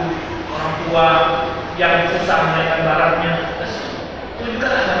membantu orang tua yang susah menaikkan barangnya,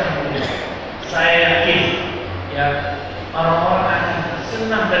 tunjukkan akhlak yang mulia. Saya yakin, ya, orang-orang akan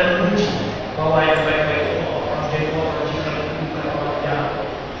senang dan memuji bahwa yang baik-baik itu orang jago, orang cinta, bukan orang jahat.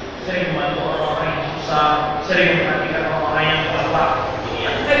 Sering membantu orang-orang yang susah, sering memperhatikan orang-orang yang berapa. Ini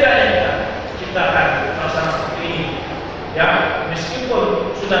yang bedanya kita ciptakan perasaan seperti ini. Ya,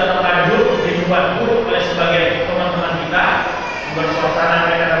 meskipun sudah terlanjur dibuat buruk oleh sebagian teman-teman kita, bersuasana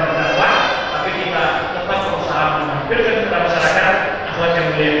mereka dalam berdakwah, tapi kita tetap berusaha menampilkan kepada masyarakat akhlak yang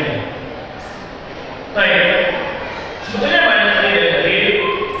mulia ini. Baik, sebetulnya banyak dari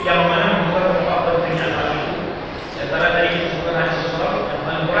yang mana membuat beberapa pentingnya akhlak itu. Di antara tadi kita sebutkan hadis Rasulullah yang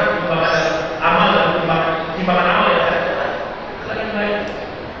paling berat timbangan amal dan timbangan amal ya, akhlak yang baik.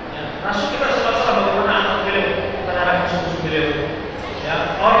 Ya, Rasul kita salah bagaimana akhlak beliau terhadap musuh beliau. Ya,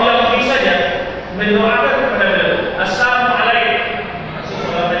 orang yang bisa saja mendoakan kepada beliau, assalamu alaikum.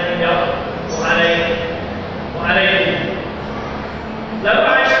 Rasulullah menjawab, waalaikum. Lalu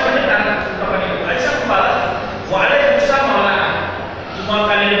Aisyah mendengar ungkapan itu. Aisyah membalas, waalaikumsalam warahmatullahi. Semua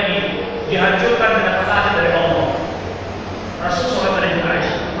kalian ini dihancurkan dengan kata dari Allah. Rasulullah mendengar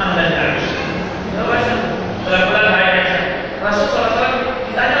Aisyah, mana dari Aisyah? Lalu Aisyah pelan-pelan Aisyah. Rasulullah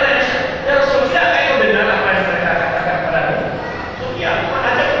ditanya oleh Aisyah, ya Rasul, tidak kau dengar apa yang mereka katakan padamu? Ya,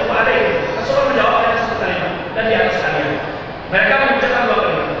 ada itu. Rasulullah menjawab dengan satu kalimat dan di atas kalian. Mereka mengucapkan dua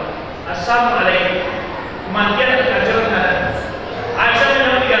kalimat. Assalamualaikum. Kematian dan kehancuran ada. Aisyah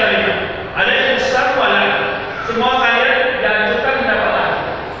menjawab tiga kalimat. Waalaikumsalam warahmatullahi. Semua kalian dihancurkan mendapatkan.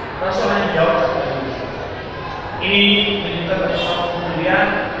 Rasulullah menjawab satu kalimat. Ini menunjukkan betapa kemuliaan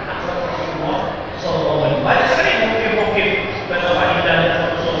akhlak Rasulullah SAW. Banyak sekali mungkin betapa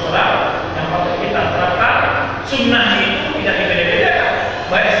indahnya Rasulullah yang patut kita terapkan. Sunnah itu tidak dibeda-bedakan.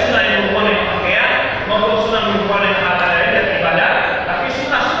 Baik sunnah yang berhubungan dengan pakaian maupun sunnah yang berhubungan dengan hal lain dan ibadah. Tapi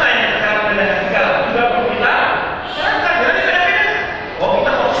sunnah-sunnah yang terkait dengan tinggal juga perlu kita terapkan. Jadi beda-beda. Oh,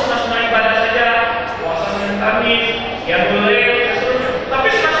 kita kalau sunnah-sunnah ibadah saja, puasa dengan kami, yang boleh, seterusnya. Tapi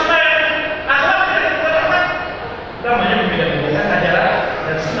sunnah-sunnah yang akhlak tidak kita terapkan. Namanya membeda-bedakan ajaran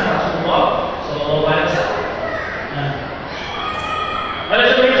dan sunnah Rasulullah SAW. Nah, oleh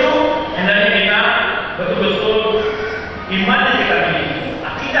sebab itu hendaknya kita betul-betul iman yang kita miliki,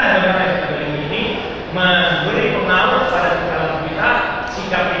 akidah yang kita miliki ini memberi pengaruh pada perilaku kita,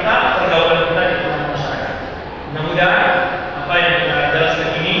 sikap kita, pergaulan kita di tengah masyarakat. Mudah-mudahan apa yang kita jelaskan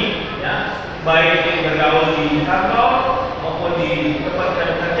ini, ya, baik bergaul di kantor maupun di tempat kita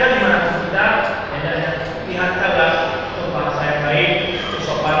bekerja dimanapun kita, hendaknya lihatkanlah untuk bahasa yang baik,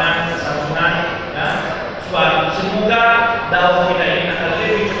 kesopanan, kesantunan, ya. Semoga dakwah kita ini akan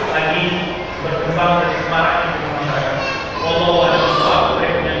lebih cepat lagi berkembang dan disemarang di masyarakat. Wallahu a'lam bishawab.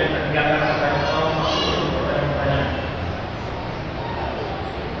 Yang kita tinggalkan kepada Allah masuk kepada pertanyaan.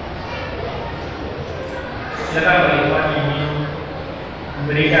 Silakan bagi Tuhan yang ingin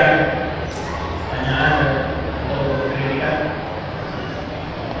memberikan pertanyaan atau kritikan.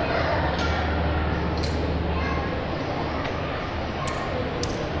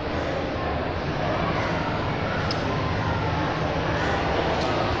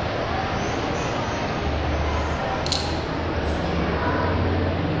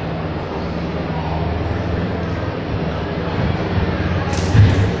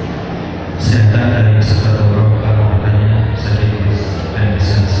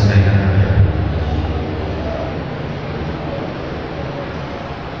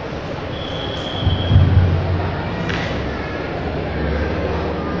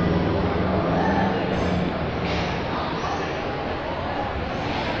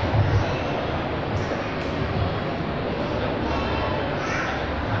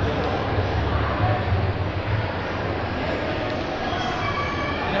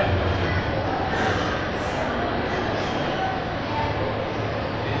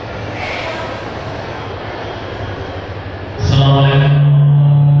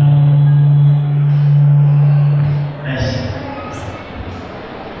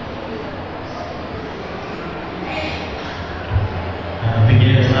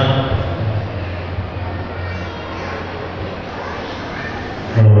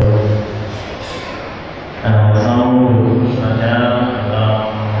 Halo.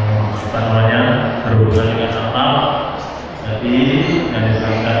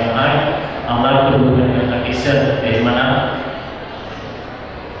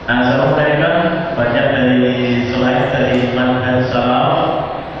 Nah, sama tadi kan banyak dari selain dari manhaj salaf,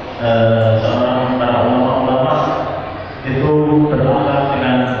 seorang para ulama-ulama itu berakhlak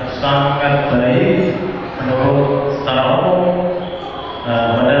dengan sangat baik menurut secara umum.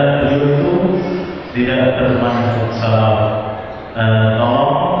 Padahal beliau itu tidak bermanhaj salaf.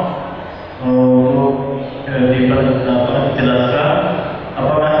 Tolong untuk dijelaskan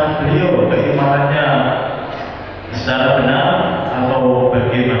apakah beliau keimanannya secara benar atau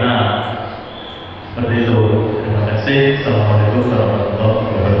bagaimana? Seperti itu. Terima kasih. Assalamualaikum warahmatullahi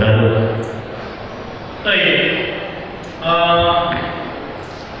wabarakatuh. Baik.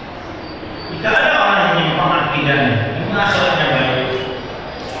 Jika ada orang yang menyimpang akidahnya, itu asalnya baik.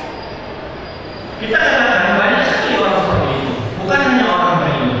 Kita katakan banyak sekali orang seperti itu, bukan hanya orang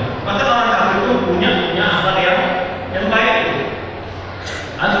beriman. Maka orang kafir itu punya akhlak yang baik itu.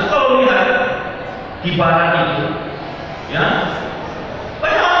 Atau kalau lihat di barat itu, ya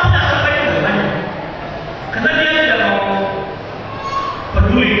banyak orang punya akhlak baik itu banyak. Karena dia tidak mau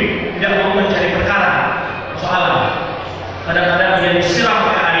peduli, tidak mau mencari perkara, persoalan. Kadang-kadang dia disiram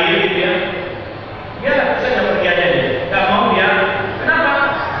pakai air, dia saja pergi aja dia. Gak mau dia. Kenapa?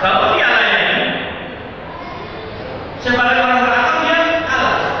 Kalau dia layannya, sebagai orang berakal dia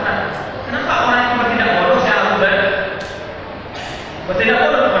kalah. Kenapa orang yang bertindak bodoh saya lakukan? Bertindak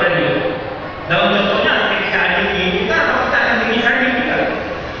bodoh kepada dia. Dalam contohnya ketika anjing gigi kita, kita akan tinggikan gigi kita.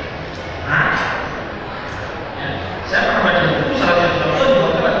 Nah, ya, saya pernah baca buku salah satu contoh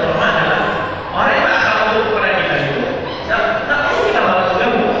juga teman terutama adalah orang yang berakal bodoh kepada kita itu. Tak perlu kita balas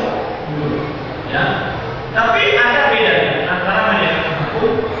dulu, ya. Tapi ada bedanya antara menegakkan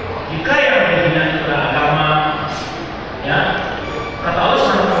hukum jika yang menghina itu adalah agama, ya. Kata Allah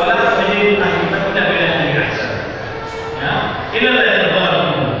Subhanahu wa taala menjadi kita tidak beda dari rasa, ya. Inilah yang terbaru.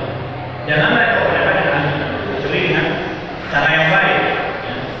 Jangan mereka berdebat dengan kita kecuali dengan cara yang baik,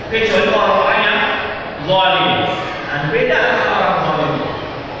 ya. Kecuali orang-orang yang zalim. Dan beda dengan orang zalim.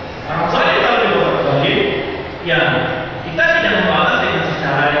 Orang zalim kalau dibuat zalim, ya. Kita tidak membalas dengan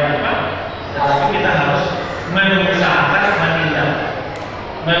secara yang tepat, tetapi kita harus mengusahakan menindak,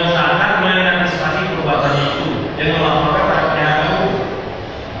 mengusahakan mengantisipasi perbuatannya itu dan melaporkan pada pihak hukum.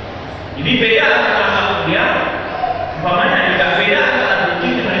 Jadi beda antara dia, umpamanya juga beda antara bukti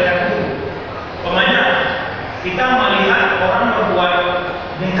dan mereka hukum. Umpamanya kita melihat orang berbuat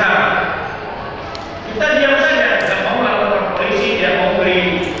mungkar, kita diam saja, tidak mau laporkan polisi, tidak mau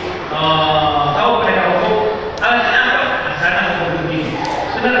beri tahu mereka hukum. Alasannya apa? Karena hukum begini.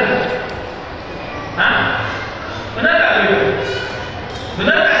 Benar nggak? Hah? Benar nggak itu?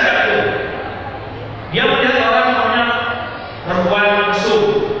 Benar nggak itu? Dia melihat orang namanya berbuat mesum,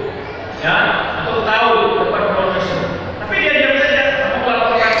 ya, atau tahu berbuat mesum. Tapi dia diam saja, tidak mau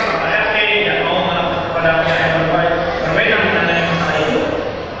melaporkan kepada RT, tidak mau melaporkan kepada pihak yang berwenang mengenai masalah itu.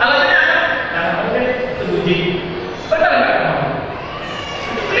 Alasannya apa? Karena mungkin teruji. Benar nggak?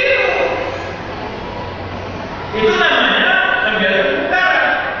 Itu keliru. Itu namanya membiarkan perkara.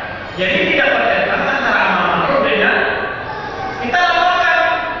 Jadi tidak berkaitan antara amal ma'ruf dengan kita laporkan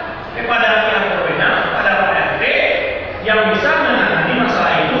kepada pihak berwenang, kepada Pak RT yang bisa menangani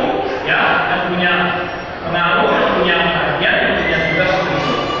masalah itu, ya, yang punya pengaruh, yang punya perhatian, yang punya tugas seperti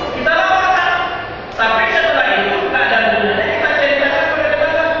itu. Kita laporkan. Tapi setelah itu tidak ada gunanya kita ceritakan kepada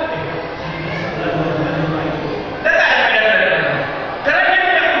tetangga. Tidak ada beda-beda. Karena dia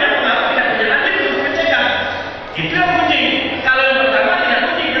tidak punya pengaruh, tidak punya lanjut untuk mencegah. Itu yang kunci. Kalau yang pertama tidak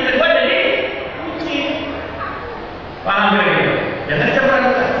kunci, yang kedua jadi kunci. Paham ya? Jangan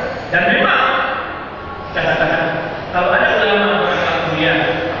dicampur-campurkan. Dan memang saya katakan kalau ada ulama berkata kuliah,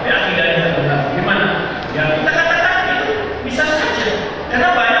 tapi akidahnya tidak benar, gimana? Ya kita katakan itu bisa saja.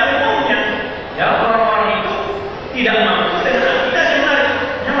 Karena banyak umumnya, ya orang-orang itu tidak mampu dengan akidah yang benar,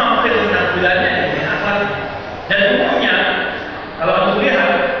 hanya mampu dengan tampilannya, dengan akhlak. Dan umumnya kalau aku lihat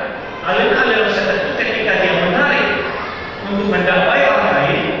alim-alim itu ketika dia menarik untuk mendakwai orang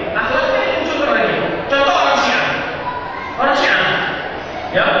lain, akhlaknya muncul lagi. Contoh orang Syiah. Orang Syiah,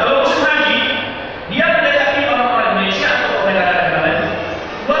 ya kalau musim haji, dia mendekati orang-orang Indonesia atau negara-negara lain.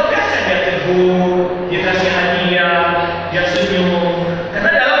 Luar biasa dia tegur, dia kasih hadiah, dia senyum. Karena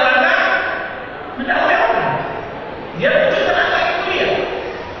dalam rangka mendakwai orang, dia munculkan akhlak yang mulia,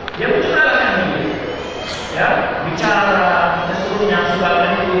 dia munculkan akhlak yang mulia. Ya, bicara, dan seterusnya, suratnya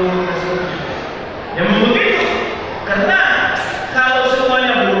itu, dan seterusnya. Yang begitu, karena kalau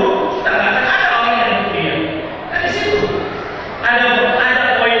semuanya buruk, kita nggak akan ada orang yang mulia. Nah di situ ada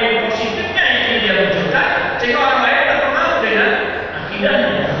poin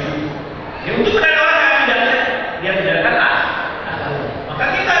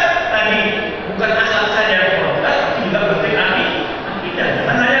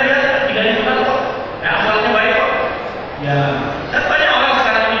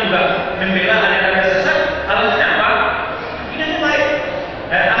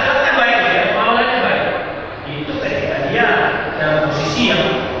posisi yang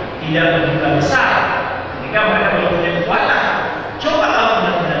tidak berjumlah besar, ketika mereka belum punya kekuatan. Coba kalau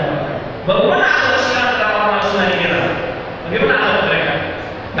benar-benar, bagaimana akhlak Islam terhadap orang sunnah di Iran? Bagaimana akhlak mereka?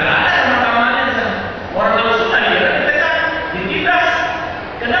 Nggak ada teman-temannya di sana. Orang sunnah di Iran ditekan, ditindas,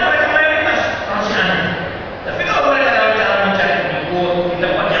 karena mereka mayoritas orang Syiah. Tapi kalau mereka dalam cara mencari pengikut di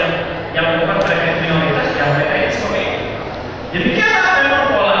tempat yang bukan mereka minoritas, ya mereka itu seperti itu. Demikianlah memang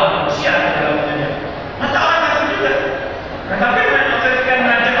pola manusia di dalam dunia. Mata orang takut juga. Tetapi ketika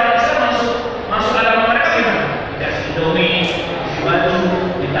mengajak orang Islam masuk agama mereka gimana? Dikasih indomie, dikasih baju,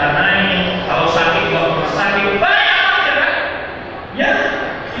 ditanai, kalau sakit bawa rumah sakit, banyak aja kan? Ya,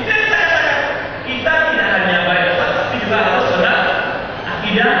 itu yang kita katakan. Kita tidak hanya baik tapi juga harus benar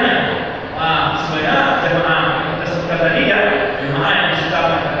akidahnya. Sebenarnya jemaah yang kita sebutkan tadi ya, jemaah yang suka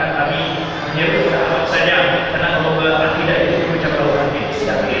mengatakan kami menyeru kepada ahmad saja, karena kalau akidah itu berucap bahwa itu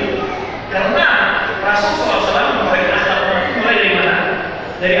tidak begitu. Karena Rasulullah SAW memperbaiki akhlak orang itu mulai dari mana?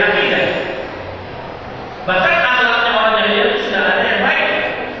 Dari akidah. Bahkan akhlaknya orang jahiliyah itu sudah ada yang baik.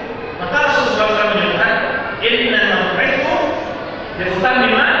 Maka Rasulullah SAW menyebutkan inna ma'rifu bihutan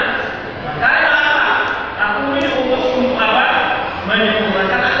lima. Maka apa? Aku ini untuk apa?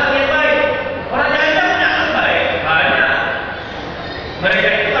 Menyempurnakan akhlak yang baik. Orang jahiliyah punya akhlak baik banyak. Mereka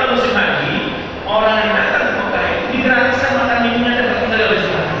itu kalau musim haji, orang yang datang ke Mekah itu digratiskan makan minumnya dan tertinggal oleh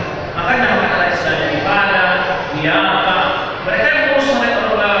Islam. Makanya makan ala istilahnya ibadah, apa? Mereka yang ngurus mereka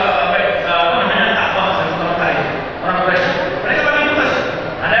orang mereka bagi tugas.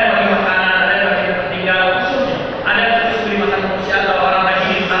 Ada yang bagi makanan, ada yang bagi tertinggal khususnya, ada yang terus beri makan manusia kalau orang haji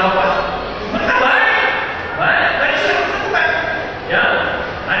di Arafah. Mereka banyak tadi sudah temukan. Ya,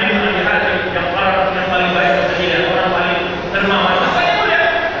 ada yang haji yang orang yang paling baik saja, orang paling dermawan. Apa yang mulia?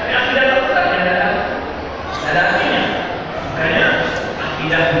 Yang tidak terputar tidak ada artinya. Makanya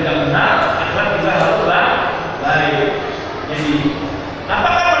akidah juga benar, akhlak juga harus baik. Jadi,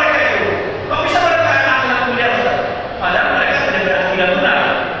 apakah mereka itu? Kok bisa mereka akhlak mulia? Padahal mereka tidak berakidah benar.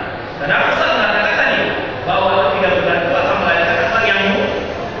 Karena Ustadz mengatakan tadi bahwa akidah benar itu akan melahirkan akhlak yang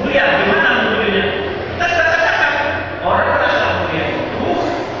mulia. Gimana mulianya? Kita sudah katakan orang berakhlak mulia itu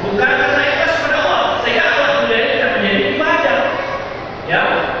bukan karena ikhlas kepada Allah, sehingga akhlak mulia itu tidak menjadi ibadah. Ya,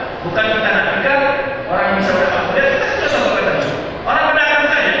 bukan kita nafikan orang yang bisa berakhlak mulia. Kita sudah sampaikan tadi. Orang berdagang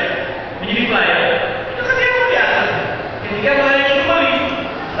saja menjadi pelayan. Itu kan dia mulia. Ketika pelayan itu beli.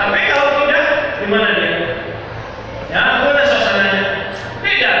 Tapi kalau tidak, gimana dia? Ya, bagaimana suasananya?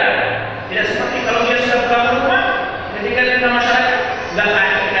 Beda. Tidak seperti kalau dia sudah pulang ke rumah, ketika di tengah masyarakat, nggak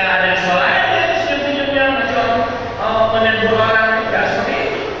kayak ketika ada yang sekolahnya, dia senyum-senyumnya, masih menegur orang, nggak seperti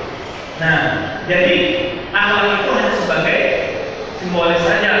itu. Nah, jadi akhlak itu hanya sebagai simbolis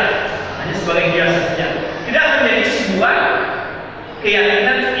saja, hanya sebagai hiasan saja. Tidak menjadi sebuah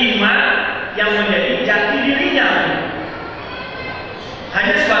keyakinan iman yang menjadi jati dirinya.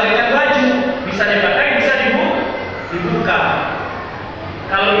 Hanya sebagai baju, bisa dipakai, bisa dibuka.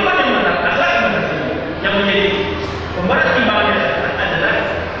 Kalau iman yang benar, akhlak yang benar, yang menjadi pemberat timbangan adalah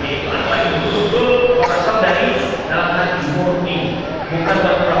yaitu akhlak yang betul-betul berasal dari dalam hati murni, bukan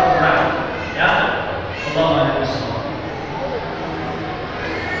berpura-pura. Ya, Allahu Akbar.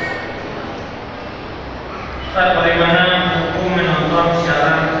 Ustaz, bagaimana hukum menonton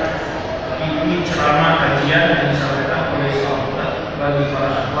siaran TV ceramah kajian yang disampaikan oleh Ustadz bagi para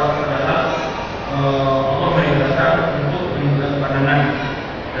akhwat adalah Allah merintahkan untuk meninggalkan pandangan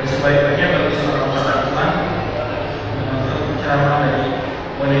dan sebaik-baiknya bagi seorang perempuan menonton ceramah dari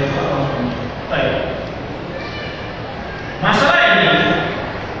wanita ataupun baik. Masalah ini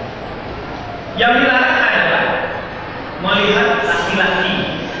yang dilarang adalah melihat laki-laki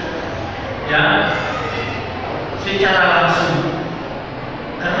ya secara langsung,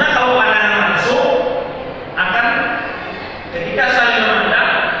 karena kalau pandangan langsung akan ketika saling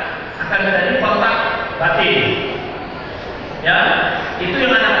memandang akan terjadi kontak batin. Ya, itu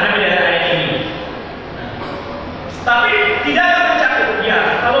yang anak-anak dari ayat ini. Tapi tidak akan mencakup. Ya,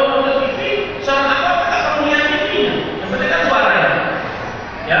 kalau menurut TV, seorang apa akan melihat TV-nya, yang penting kan suaranya.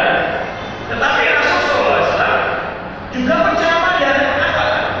 Ya, tetapi Rasulullah SAW juga berceramah di hadapan apa?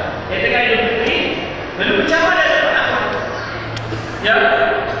 Ketika Idul Fitri, beliau berceramah di hadapan apa? Ya,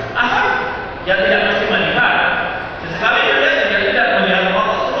 apa? Ya tidak mesti melihat. Sesekali dia tidak melihat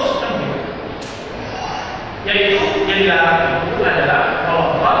waktu terus. Yaitu yang dilarang itu adalah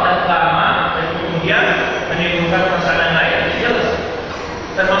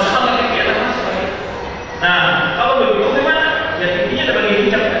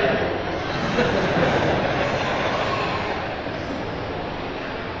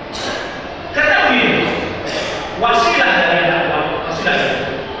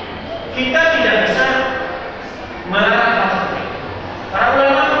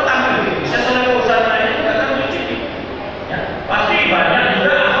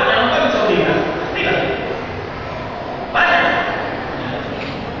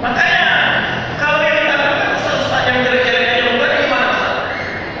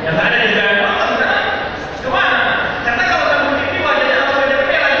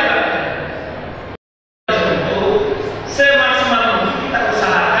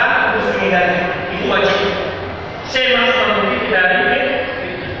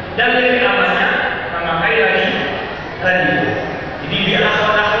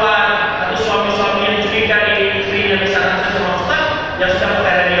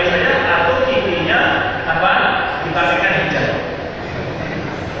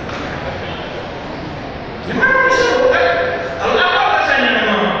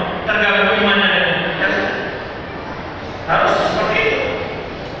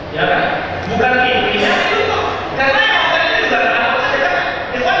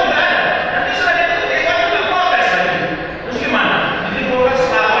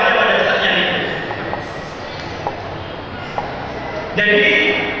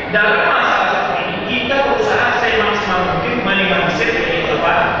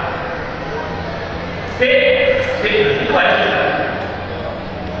itu wajib.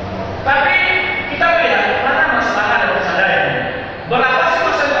 Tapi kita lihat mana masalah dan kesadaran. Berapa sih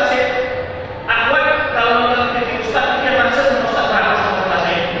persentase akhwat kalau menurut Ustadz yang langsung Ustadz berapa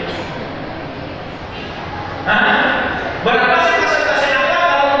persentase? Berapa sih persentase akhwat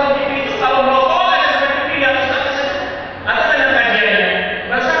kalau menurut itu kalau merokok ada seperti yang Ustadz atau dengan kajiannya?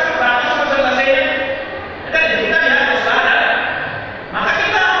 Berapa persentasenya? Kita lihat kesadaran. Maka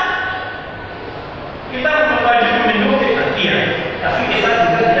kita wajib mendukung kajian, tapi kita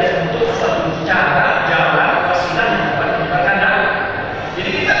juga tidak untuk satu cara jalan wasilah yang dapat menyebarkan dakwah. Jadi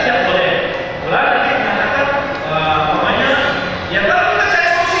kita tidak boleh nanti mengatakan namanya ya kalau kita cari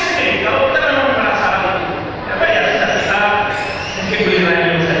solusi sendiri, kalau kita memang merasa itu apa ya kita mungkin beli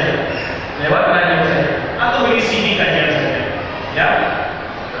radio saja, lewat radio saja, atau beli CD kajian saja, ya.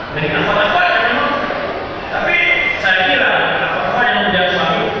 Jadi apa-apa memang, tapi saya kira apa-apa yang punya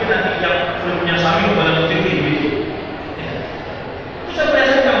suami mungkin nanti yang belum punya suami boleh mungkin gitu. Itu saya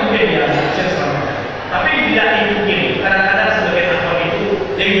tidak mungkin ya selamat. Tapi tidak mungkin. Kadang-kadang sebagai aktor itu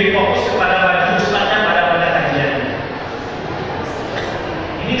lebih fokus kepada baju ustadznya pada kajian.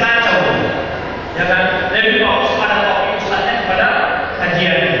 Ini kacau, ya kan? Lebih fokus pada topik ustadznya kepada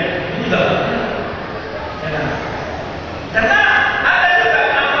kajian. Ini juga, ya kan? Karena ada juga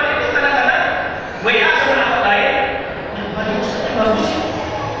aktor itu kadang-kadang WA sama aktor lain, baju ustadznya bagus sih.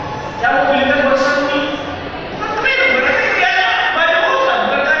 Yang mobilkan bersama ini.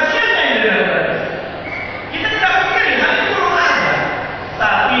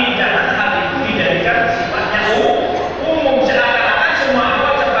 Tapi jangan hal itu dijadikan sifatnya umum, seakan-akan semua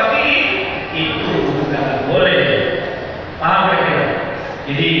akhwat seperti itu juga boleh. Paham ya?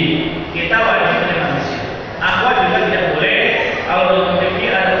 Jadi kita wajib menyemak. Akhwat juga tidak boleh kalau di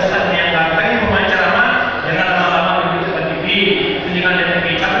ada ustadz yang ganteng pemain ceramah, jangan lama-lama begitu ke TV, dengan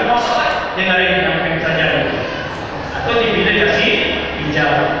TV tapi kosong, dengarin yang saja. Atau TV-nya kasih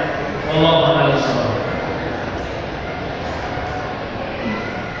hijau. Wallahu a'lam.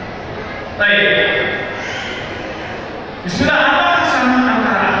 Baik. Bismillah, apa kesamaan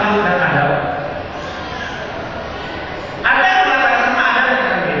antara akhlak dan adab? Ada yang mengatakan sama, ada yang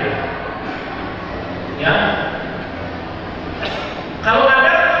berbeda. Ya. Kalau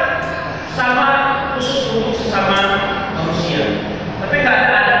adab sama khusus untuk sesama manusia, tapi nggak ada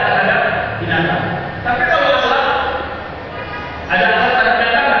adab terhadap binatang. Tapi kalau akhlak, ada akhlak terhadap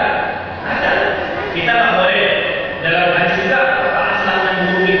binatang? Ada. Kita nggak boleh dalam hadis juga akhlak yang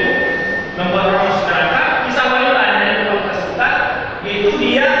buruk itu membuat orang masyarakat bisa wanita yang tersebut, yaitu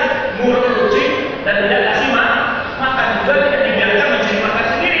dia murah kucing dan tidak kasih makan, juga tidak dibiarkan mencari makan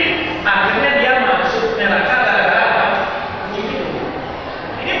sendiri. Akhirnya dia masuk neraka gara-gara apa? Kucing itu.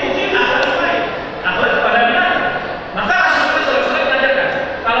 Ini bukti akhlak baik, akhlak kepada binatang. Maka Rasulullah SAW mengajarkan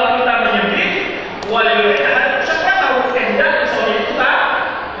kalau kita menyembelih wali siapa tahu hendak misalnya itu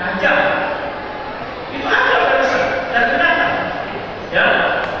tajam. Itu ada besar dan binatang. Ya.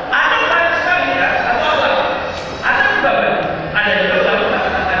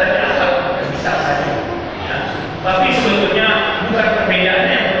 Tapi sebetulnya bukan perbedaannya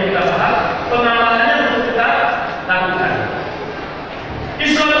yang perlu kita paham, pengamalannya perlu kita lakukan.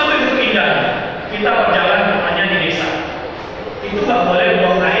 Islam itu begitu indah. Kita berjalan namanya di desa. Itu nggak boleh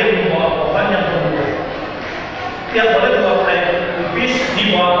buang air di bawah pohon yang berbuah. Tidak boleh buang air pipis di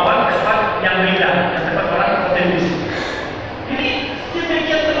bawah pohon tempat yang indah, yang tempat orang bertelevisi. Ini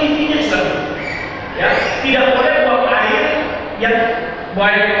demikian pentingnya Islam. Ya, tidak boleh buang air yang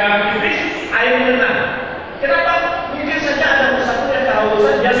baik pipis air tenang. Kenapa? Mungkin saja ada satu yang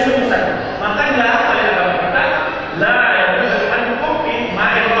kehausan, dia minum. Maka nggak oleh agama kita, la yang kopi,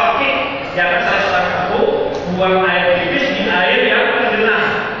 main roti, jangan salah seorang aku buang air pipis di air yang tergenang.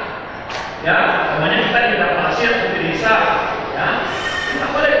 Ya, namanya kita di pasir di desa, ya, nggak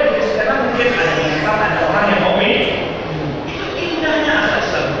boleh pipis karena mungkin ada di depan ada orang yang mau minum. Itu indahnya akhlak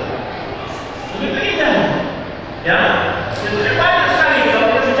Islam. Begitu indah, ya. Jadi banyak sekali kalau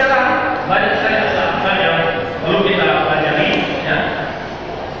kita bicara banyak sekali akhlak yang perlu kita pelajari, ya.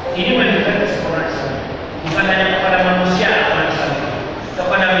 Ini menunjukkan kesempurnaan Islam. Bukan hanya kepada manusia akhlak Islam,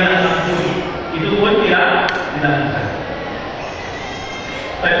 kepada binatang pun itu pun tidak dilakukan.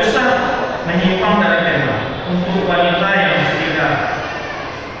 Baik, Ustaz menyimpang dari tema untuk wanita yang ketika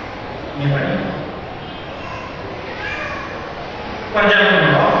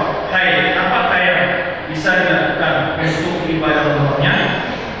perjalanan umroh, baik, apakah yang bisa dilakukan untuk ibadah umrohnya?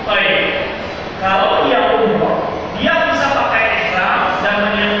 Baik, kalau dia umroh, dia bisa pakai ihram dan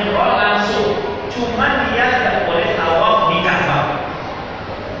menyiapkan umroh langsung. Cuma dia tidak boleh tawaf di Ka'bah.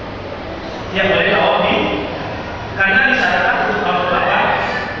 Dia boleh tawaf di, karena disyaratkan untuk tawaf apa?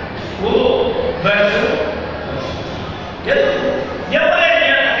 Baju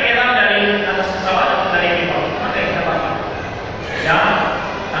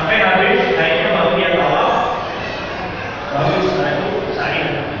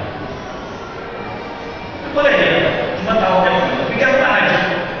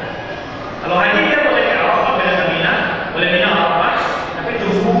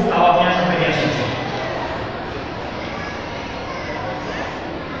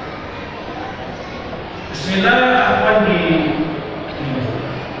Bismillahirrahmanirrahim.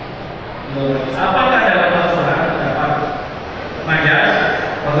 Apakah dalam Al-Quran terdapat majaz?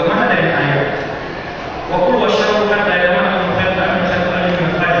 Bagaimana dengan ayat? Wakul wasyarukat dayaman al-mukhaitan misalkan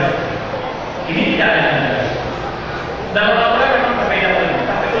dengan majaz. Ini tidak ada majaz. Dalam Al-Quran memang berbeda lagi.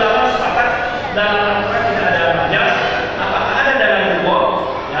 Tapi ulama sepakat dalam Al-Quran tidak ada majaz. Apakah ada dalam buku?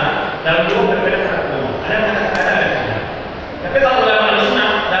 Ya, dalam buku berbeda dengan buku. Ada. Tapi kalau ulama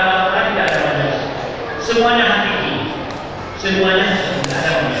al-sunnah dalam Al-Quran tidak ada majaz. Semuanya hakiki. Semuanya tidak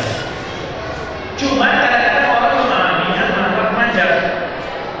ada majaz. Cuma kadang-kadang orang memahaminya mendapat majaz,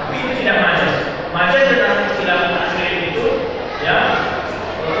 tapi itu tidak majaz. Majaz dalam istilah asli itu, ya,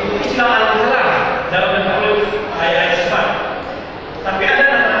 itu istilah al-kalam dalam bentuk ayat sifat. Tapi ada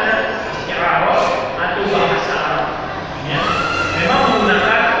namanya isti'arah atau bahasa Arab. Ya, memang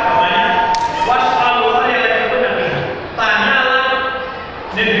menggunakan namanya was'alullah yang lain nabi. Tanyalah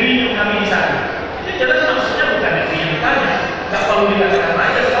negeri yang kami di sana. Itu jelas maksudnya bukan negeri yang ditanya. Tidak perlu dikatakan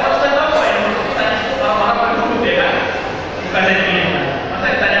majaz. Kalau sudah tahu apa yang maksud ditanya itu orang dulu deh kan. Bukan negeri yang mana. Masa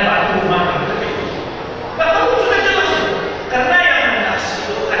ditanya batu rumah gitu. Nggak tahu sudah jelas itu. Karena yang mentas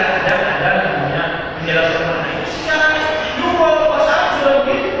itu kadang-kadang ada namanya menjelaskan mana itu secara lupa pasal sudah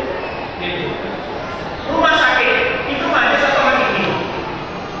begitu. Gitu. Rumah sakit itu majaz atau hakiki?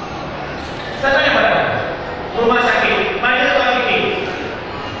 Saya tanya pada rumah sakit majaz atau hakiki?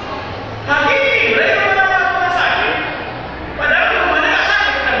 Hakiki. Berarti rumah sakit. Padahal rumahnya nggak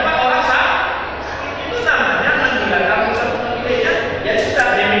sakit, tempat orang sakit. Itu namanya menghilangkan pusat penelitian. Ya sudah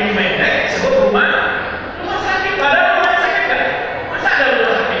dia pendek sebut rumah sakit. Padahal rumah sakit kan? Masa ada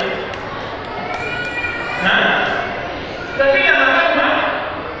rumah sakit? Nah, tapi yang makan rumah,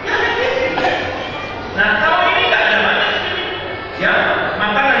 ya sakit. Nah, kalau ini nggak ada mana, ya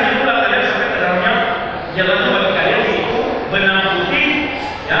maka nanti pula kalian sampai ke dalamnya jalannya bagi kalian itu benang putih,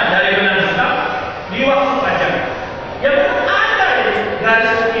 ya dari benang hitam di waktu pajak. Ya betul ada itu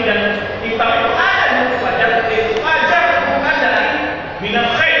garis putih dan hitam itu ada di pajak. Itu pajak bukan dari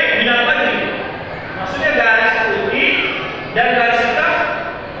minal khair, minal badri. Maksudnya garis putih dan garis hitam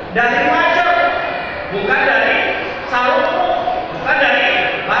dari pajak, bukan dari sarungmu, bukan dari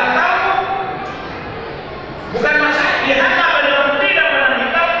bantalmu. Bukan masalah lihat apa benang putih dan benang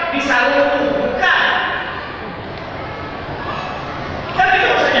hitam di sarungmu, bukan. Kan itu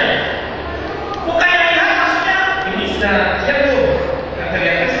maksudnya. Bukan yang lihat maksudnya ini sudah siap belum? Yang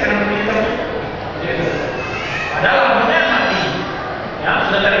kelihatan sekarang hitam. Gitu. Padahal lampunya mati. Ya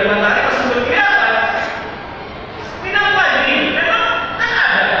sudah dari matahari masih berkelihatan. Tidak pagi, memang kan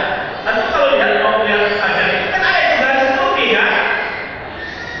ada. Tapi kalau lihat mau lihat aja itu kan ada itu garis putih kan?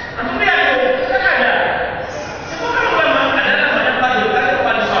 Antum lihat itu kan ada. Semua kan ulama ada namanya padukan atau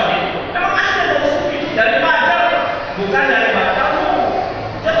paduswadi. Memang ada garis putih dari pajak, bukan dari bantalmu.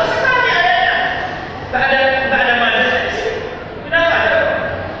 Jelas sekali adanya. Nggak ada majaz di sini. Tidak ada.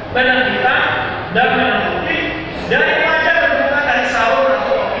 Benang hitam dan benang putih dari pajak dan bukan dari sarung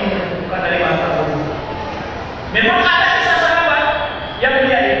atau opini, bukan dari bantal. Memang ada kisah sahabat yang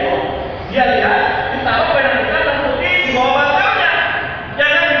dia itu dia lihat ditaruh benang hitam dan putih di bawah bantalnya.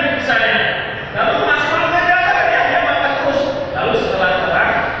 Jangan duduk di sana. Lalu masih belum terjaga dia makan terus. Lalu setelah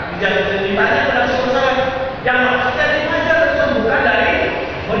terang ditanya pada sahabat yang maksudnya dari pajak itu bukan dari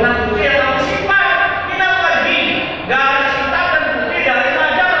benang putih yang kamu simpan. Minal badri, garis hitam dan putih dari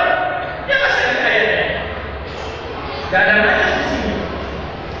pajak. Ya masih ada ayatnya. Gak ada majaz di sini.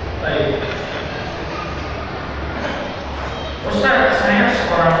 Baik. Ustaz, saya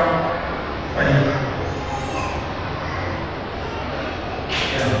seorang wanita.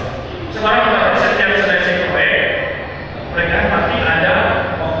 Ya. Seorang wanita setiap selesai proyek, mereka pasti ada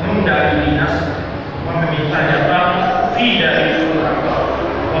oknum dari dinas meminta jatah fee dari kontraktor.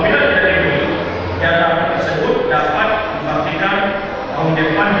 Apabila tidak diberi, jatah tersebut dapat dibuktikan tahun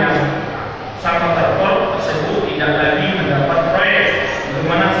depan yang sang kontraktor tersebut tidak lagi mendapat proyek.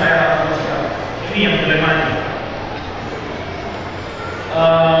 Bagaimana saya harus bersikap? Ini yang dilematis.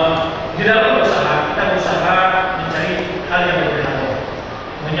 Di dalam berusaha, kita berusaha mencari hal yang berbeda,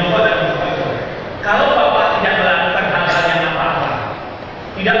 mencoba dan mencoba. Kalau Bapak tidak melakukan hal-hal yang apa-apa,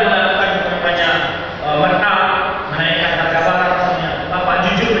 tidak melakukan namanya menaikkan harga barang, Bapak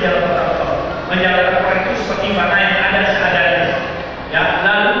jujur menjalankan proyek itu seperti mana yang ada seadanya. Ya,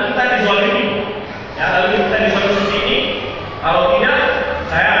 lalu kita dizalimi. Ya, lalu kita dizalimi seperti ini. Kalau tidak,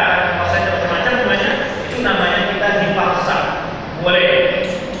 saya akan pasang macam-macam namanya. Itu namanya kita dipaksa. Boleh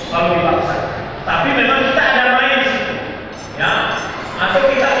kalau dipaksa. Tapi memang kita ada main di situ. Ya. Atau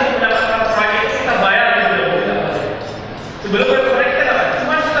kita untuk mendapatkan proyek itu kita bayar dulu. Sebelum proyek kita dapat.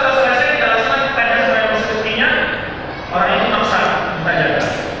 Cuma setelah selesai kita laksanakan karena sesuai orang itu maksa kita jaga.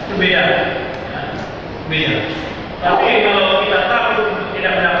 Itu beda. Ya. beda. Tapi kalau kita takut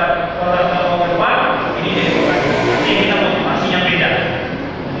tidak mendapat orang tahu ke depan, ini jadi beban. Jadi kita motivasinya beda.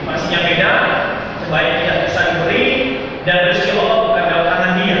 Motivasinya beda, sebaik tidak bisa diberi, dan rezeki Allah bukan dalam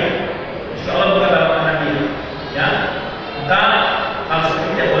tangan dia. Rezeki Allah bukan dalam tangan dia. Ya, maka hal seperti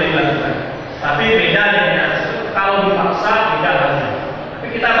tidak boleh dilakukan. Tapi beda dengan kalau dipaksa beda halnya. Tapi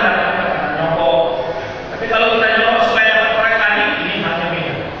kita mendapatkan nyokok. Tapi kalau kita nyokok supaya dapat proyek tadi, ini halnya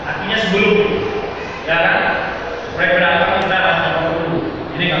beda. Artinya sebelum, ya kan? Proyek berdagang kita harus nyokok dulu.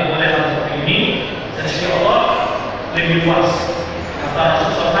 Jadi nggak boleh hal seperti ini. Rezeki Allah lebih luas. Kata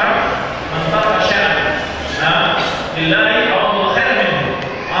Rasulullah, "Mantar masyarakat, nah, lillahi Allah khairan minhu."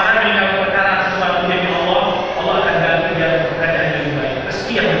 Orang yang meninggalkan perkara sesuatu demi Allah, Allah akan ganti dia pekerjaan yang lebih baik,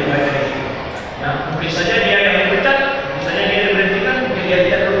 rezeki yang lebih baik dari itu. Ya, mungkin saja dia yang dipecat, mungkin saja dia diberhentikan, mungkin dia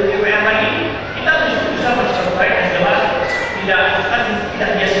tidak perlu PPR lagi. Kita bisa bersikap baik dan jelas, tidak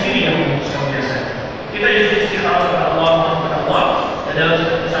dia sendiri yang memutuskan biasa. Kita justru istighfar kepada Allah, kepada Allah, dan dalam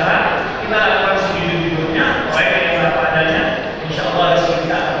satu usaha kita lakukan sejujur-jujurnya, proyek yang berapa adanya. Insya Allah rezeki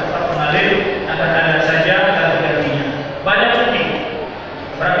kita akan tetap mengalir, akan ada saja ganti-gantinya. Banyak bukti.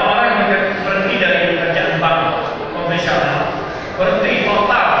 Berapa orang yang berhenti dari pekerjaan bank konvensional, berhenti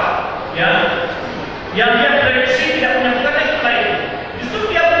total, ya, yang dia prediksi tidak menyebutkan yang lain.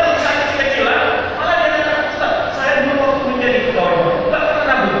 Justru dia berusaha kecil-kecilan, malah dia kata, "Ustadz, saya dulu waktu menjadi pegawai, nggak pernah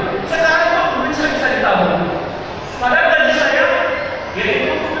nabung. Sekarang waktu duit saya bisa ditabung. Padahal gaji saya,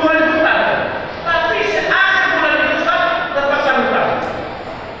 yaitu 2 juta. Tapi akhir bulan itu Ustadz terpaksa hutang.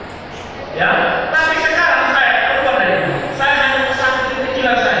 Ya, tapi sekarang saya keluar dari itu. Saya hanya usaha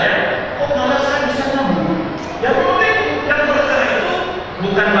kecil-kecilan saja, kok malah saya bisa nabung. Ya boleh, yang berkah itu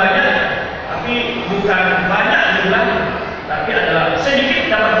bukan banyak, jumlahnya, tapi adalah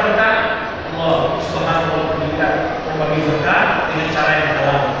sedikit dapat berkah. Allah Subhanahu wa taala berikan berbagi berkah dengan cara yang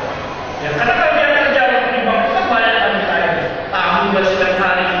halal. Ya, karena kalau dia kerja di bank itu kan banyak kali tamu bersetiap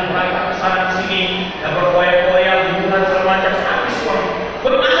hari berangkat ke sana ke sini, ya berkoyak-koyak, liburan segala macam, habis uang.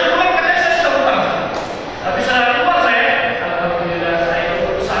 Berakhir bulan katanya saya sudah hutang. Tapi setelah keluar saya, alhamdulillah saya itu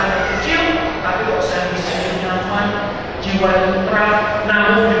usaha kecil, tapi kok saya bisa nyaman, jiwa netral,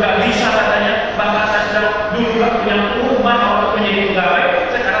 namun juga bisa katanya. Bahkan saya sudah dulu juga punya rumah waktu menjadi pegawai,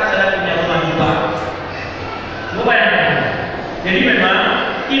 sekarang saya punya rumah juga. Lumayan. Jadi memang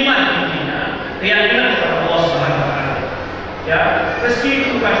iman intinya keyakinan kepada Allah Subhanahu wa taala. Ya, rezeki itu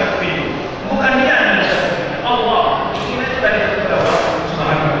bukan seperti itu. Bukan dia yang bisa Allah. Ini itu dari Allah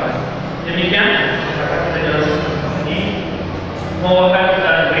Subhanahu wa taala. Demikian kita jelaskan ini mohonkan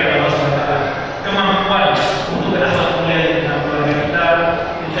kita dari Allah Subhanahu wa taala kemampuan untuk berakhlak mulia di tengah keluarga kita,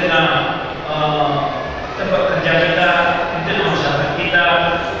 di tengah tempat kerja kita, di tengah masyarakat kita,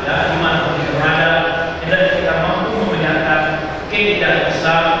 ya, di mana pun kita berada, dan kita mampu membenarkan keindahan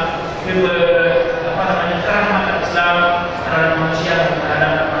Islam, kerahmatan Islam terhadap manusia dan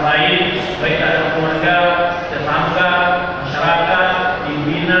terhadap orang lain, baik terhadap keluarga, tetangga, masyarakat,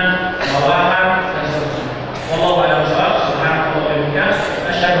 pimpinan, bawahan, dan seterusnya. Wallahu a'lam bishawab. Subhanallahi wa bihamdihi,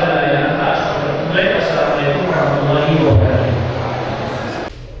 asyhadu an la ilaha illa anta, astaghfiruka wa atubu ilaik. Wassalamualaikum warahmatullahi wabarakatuh.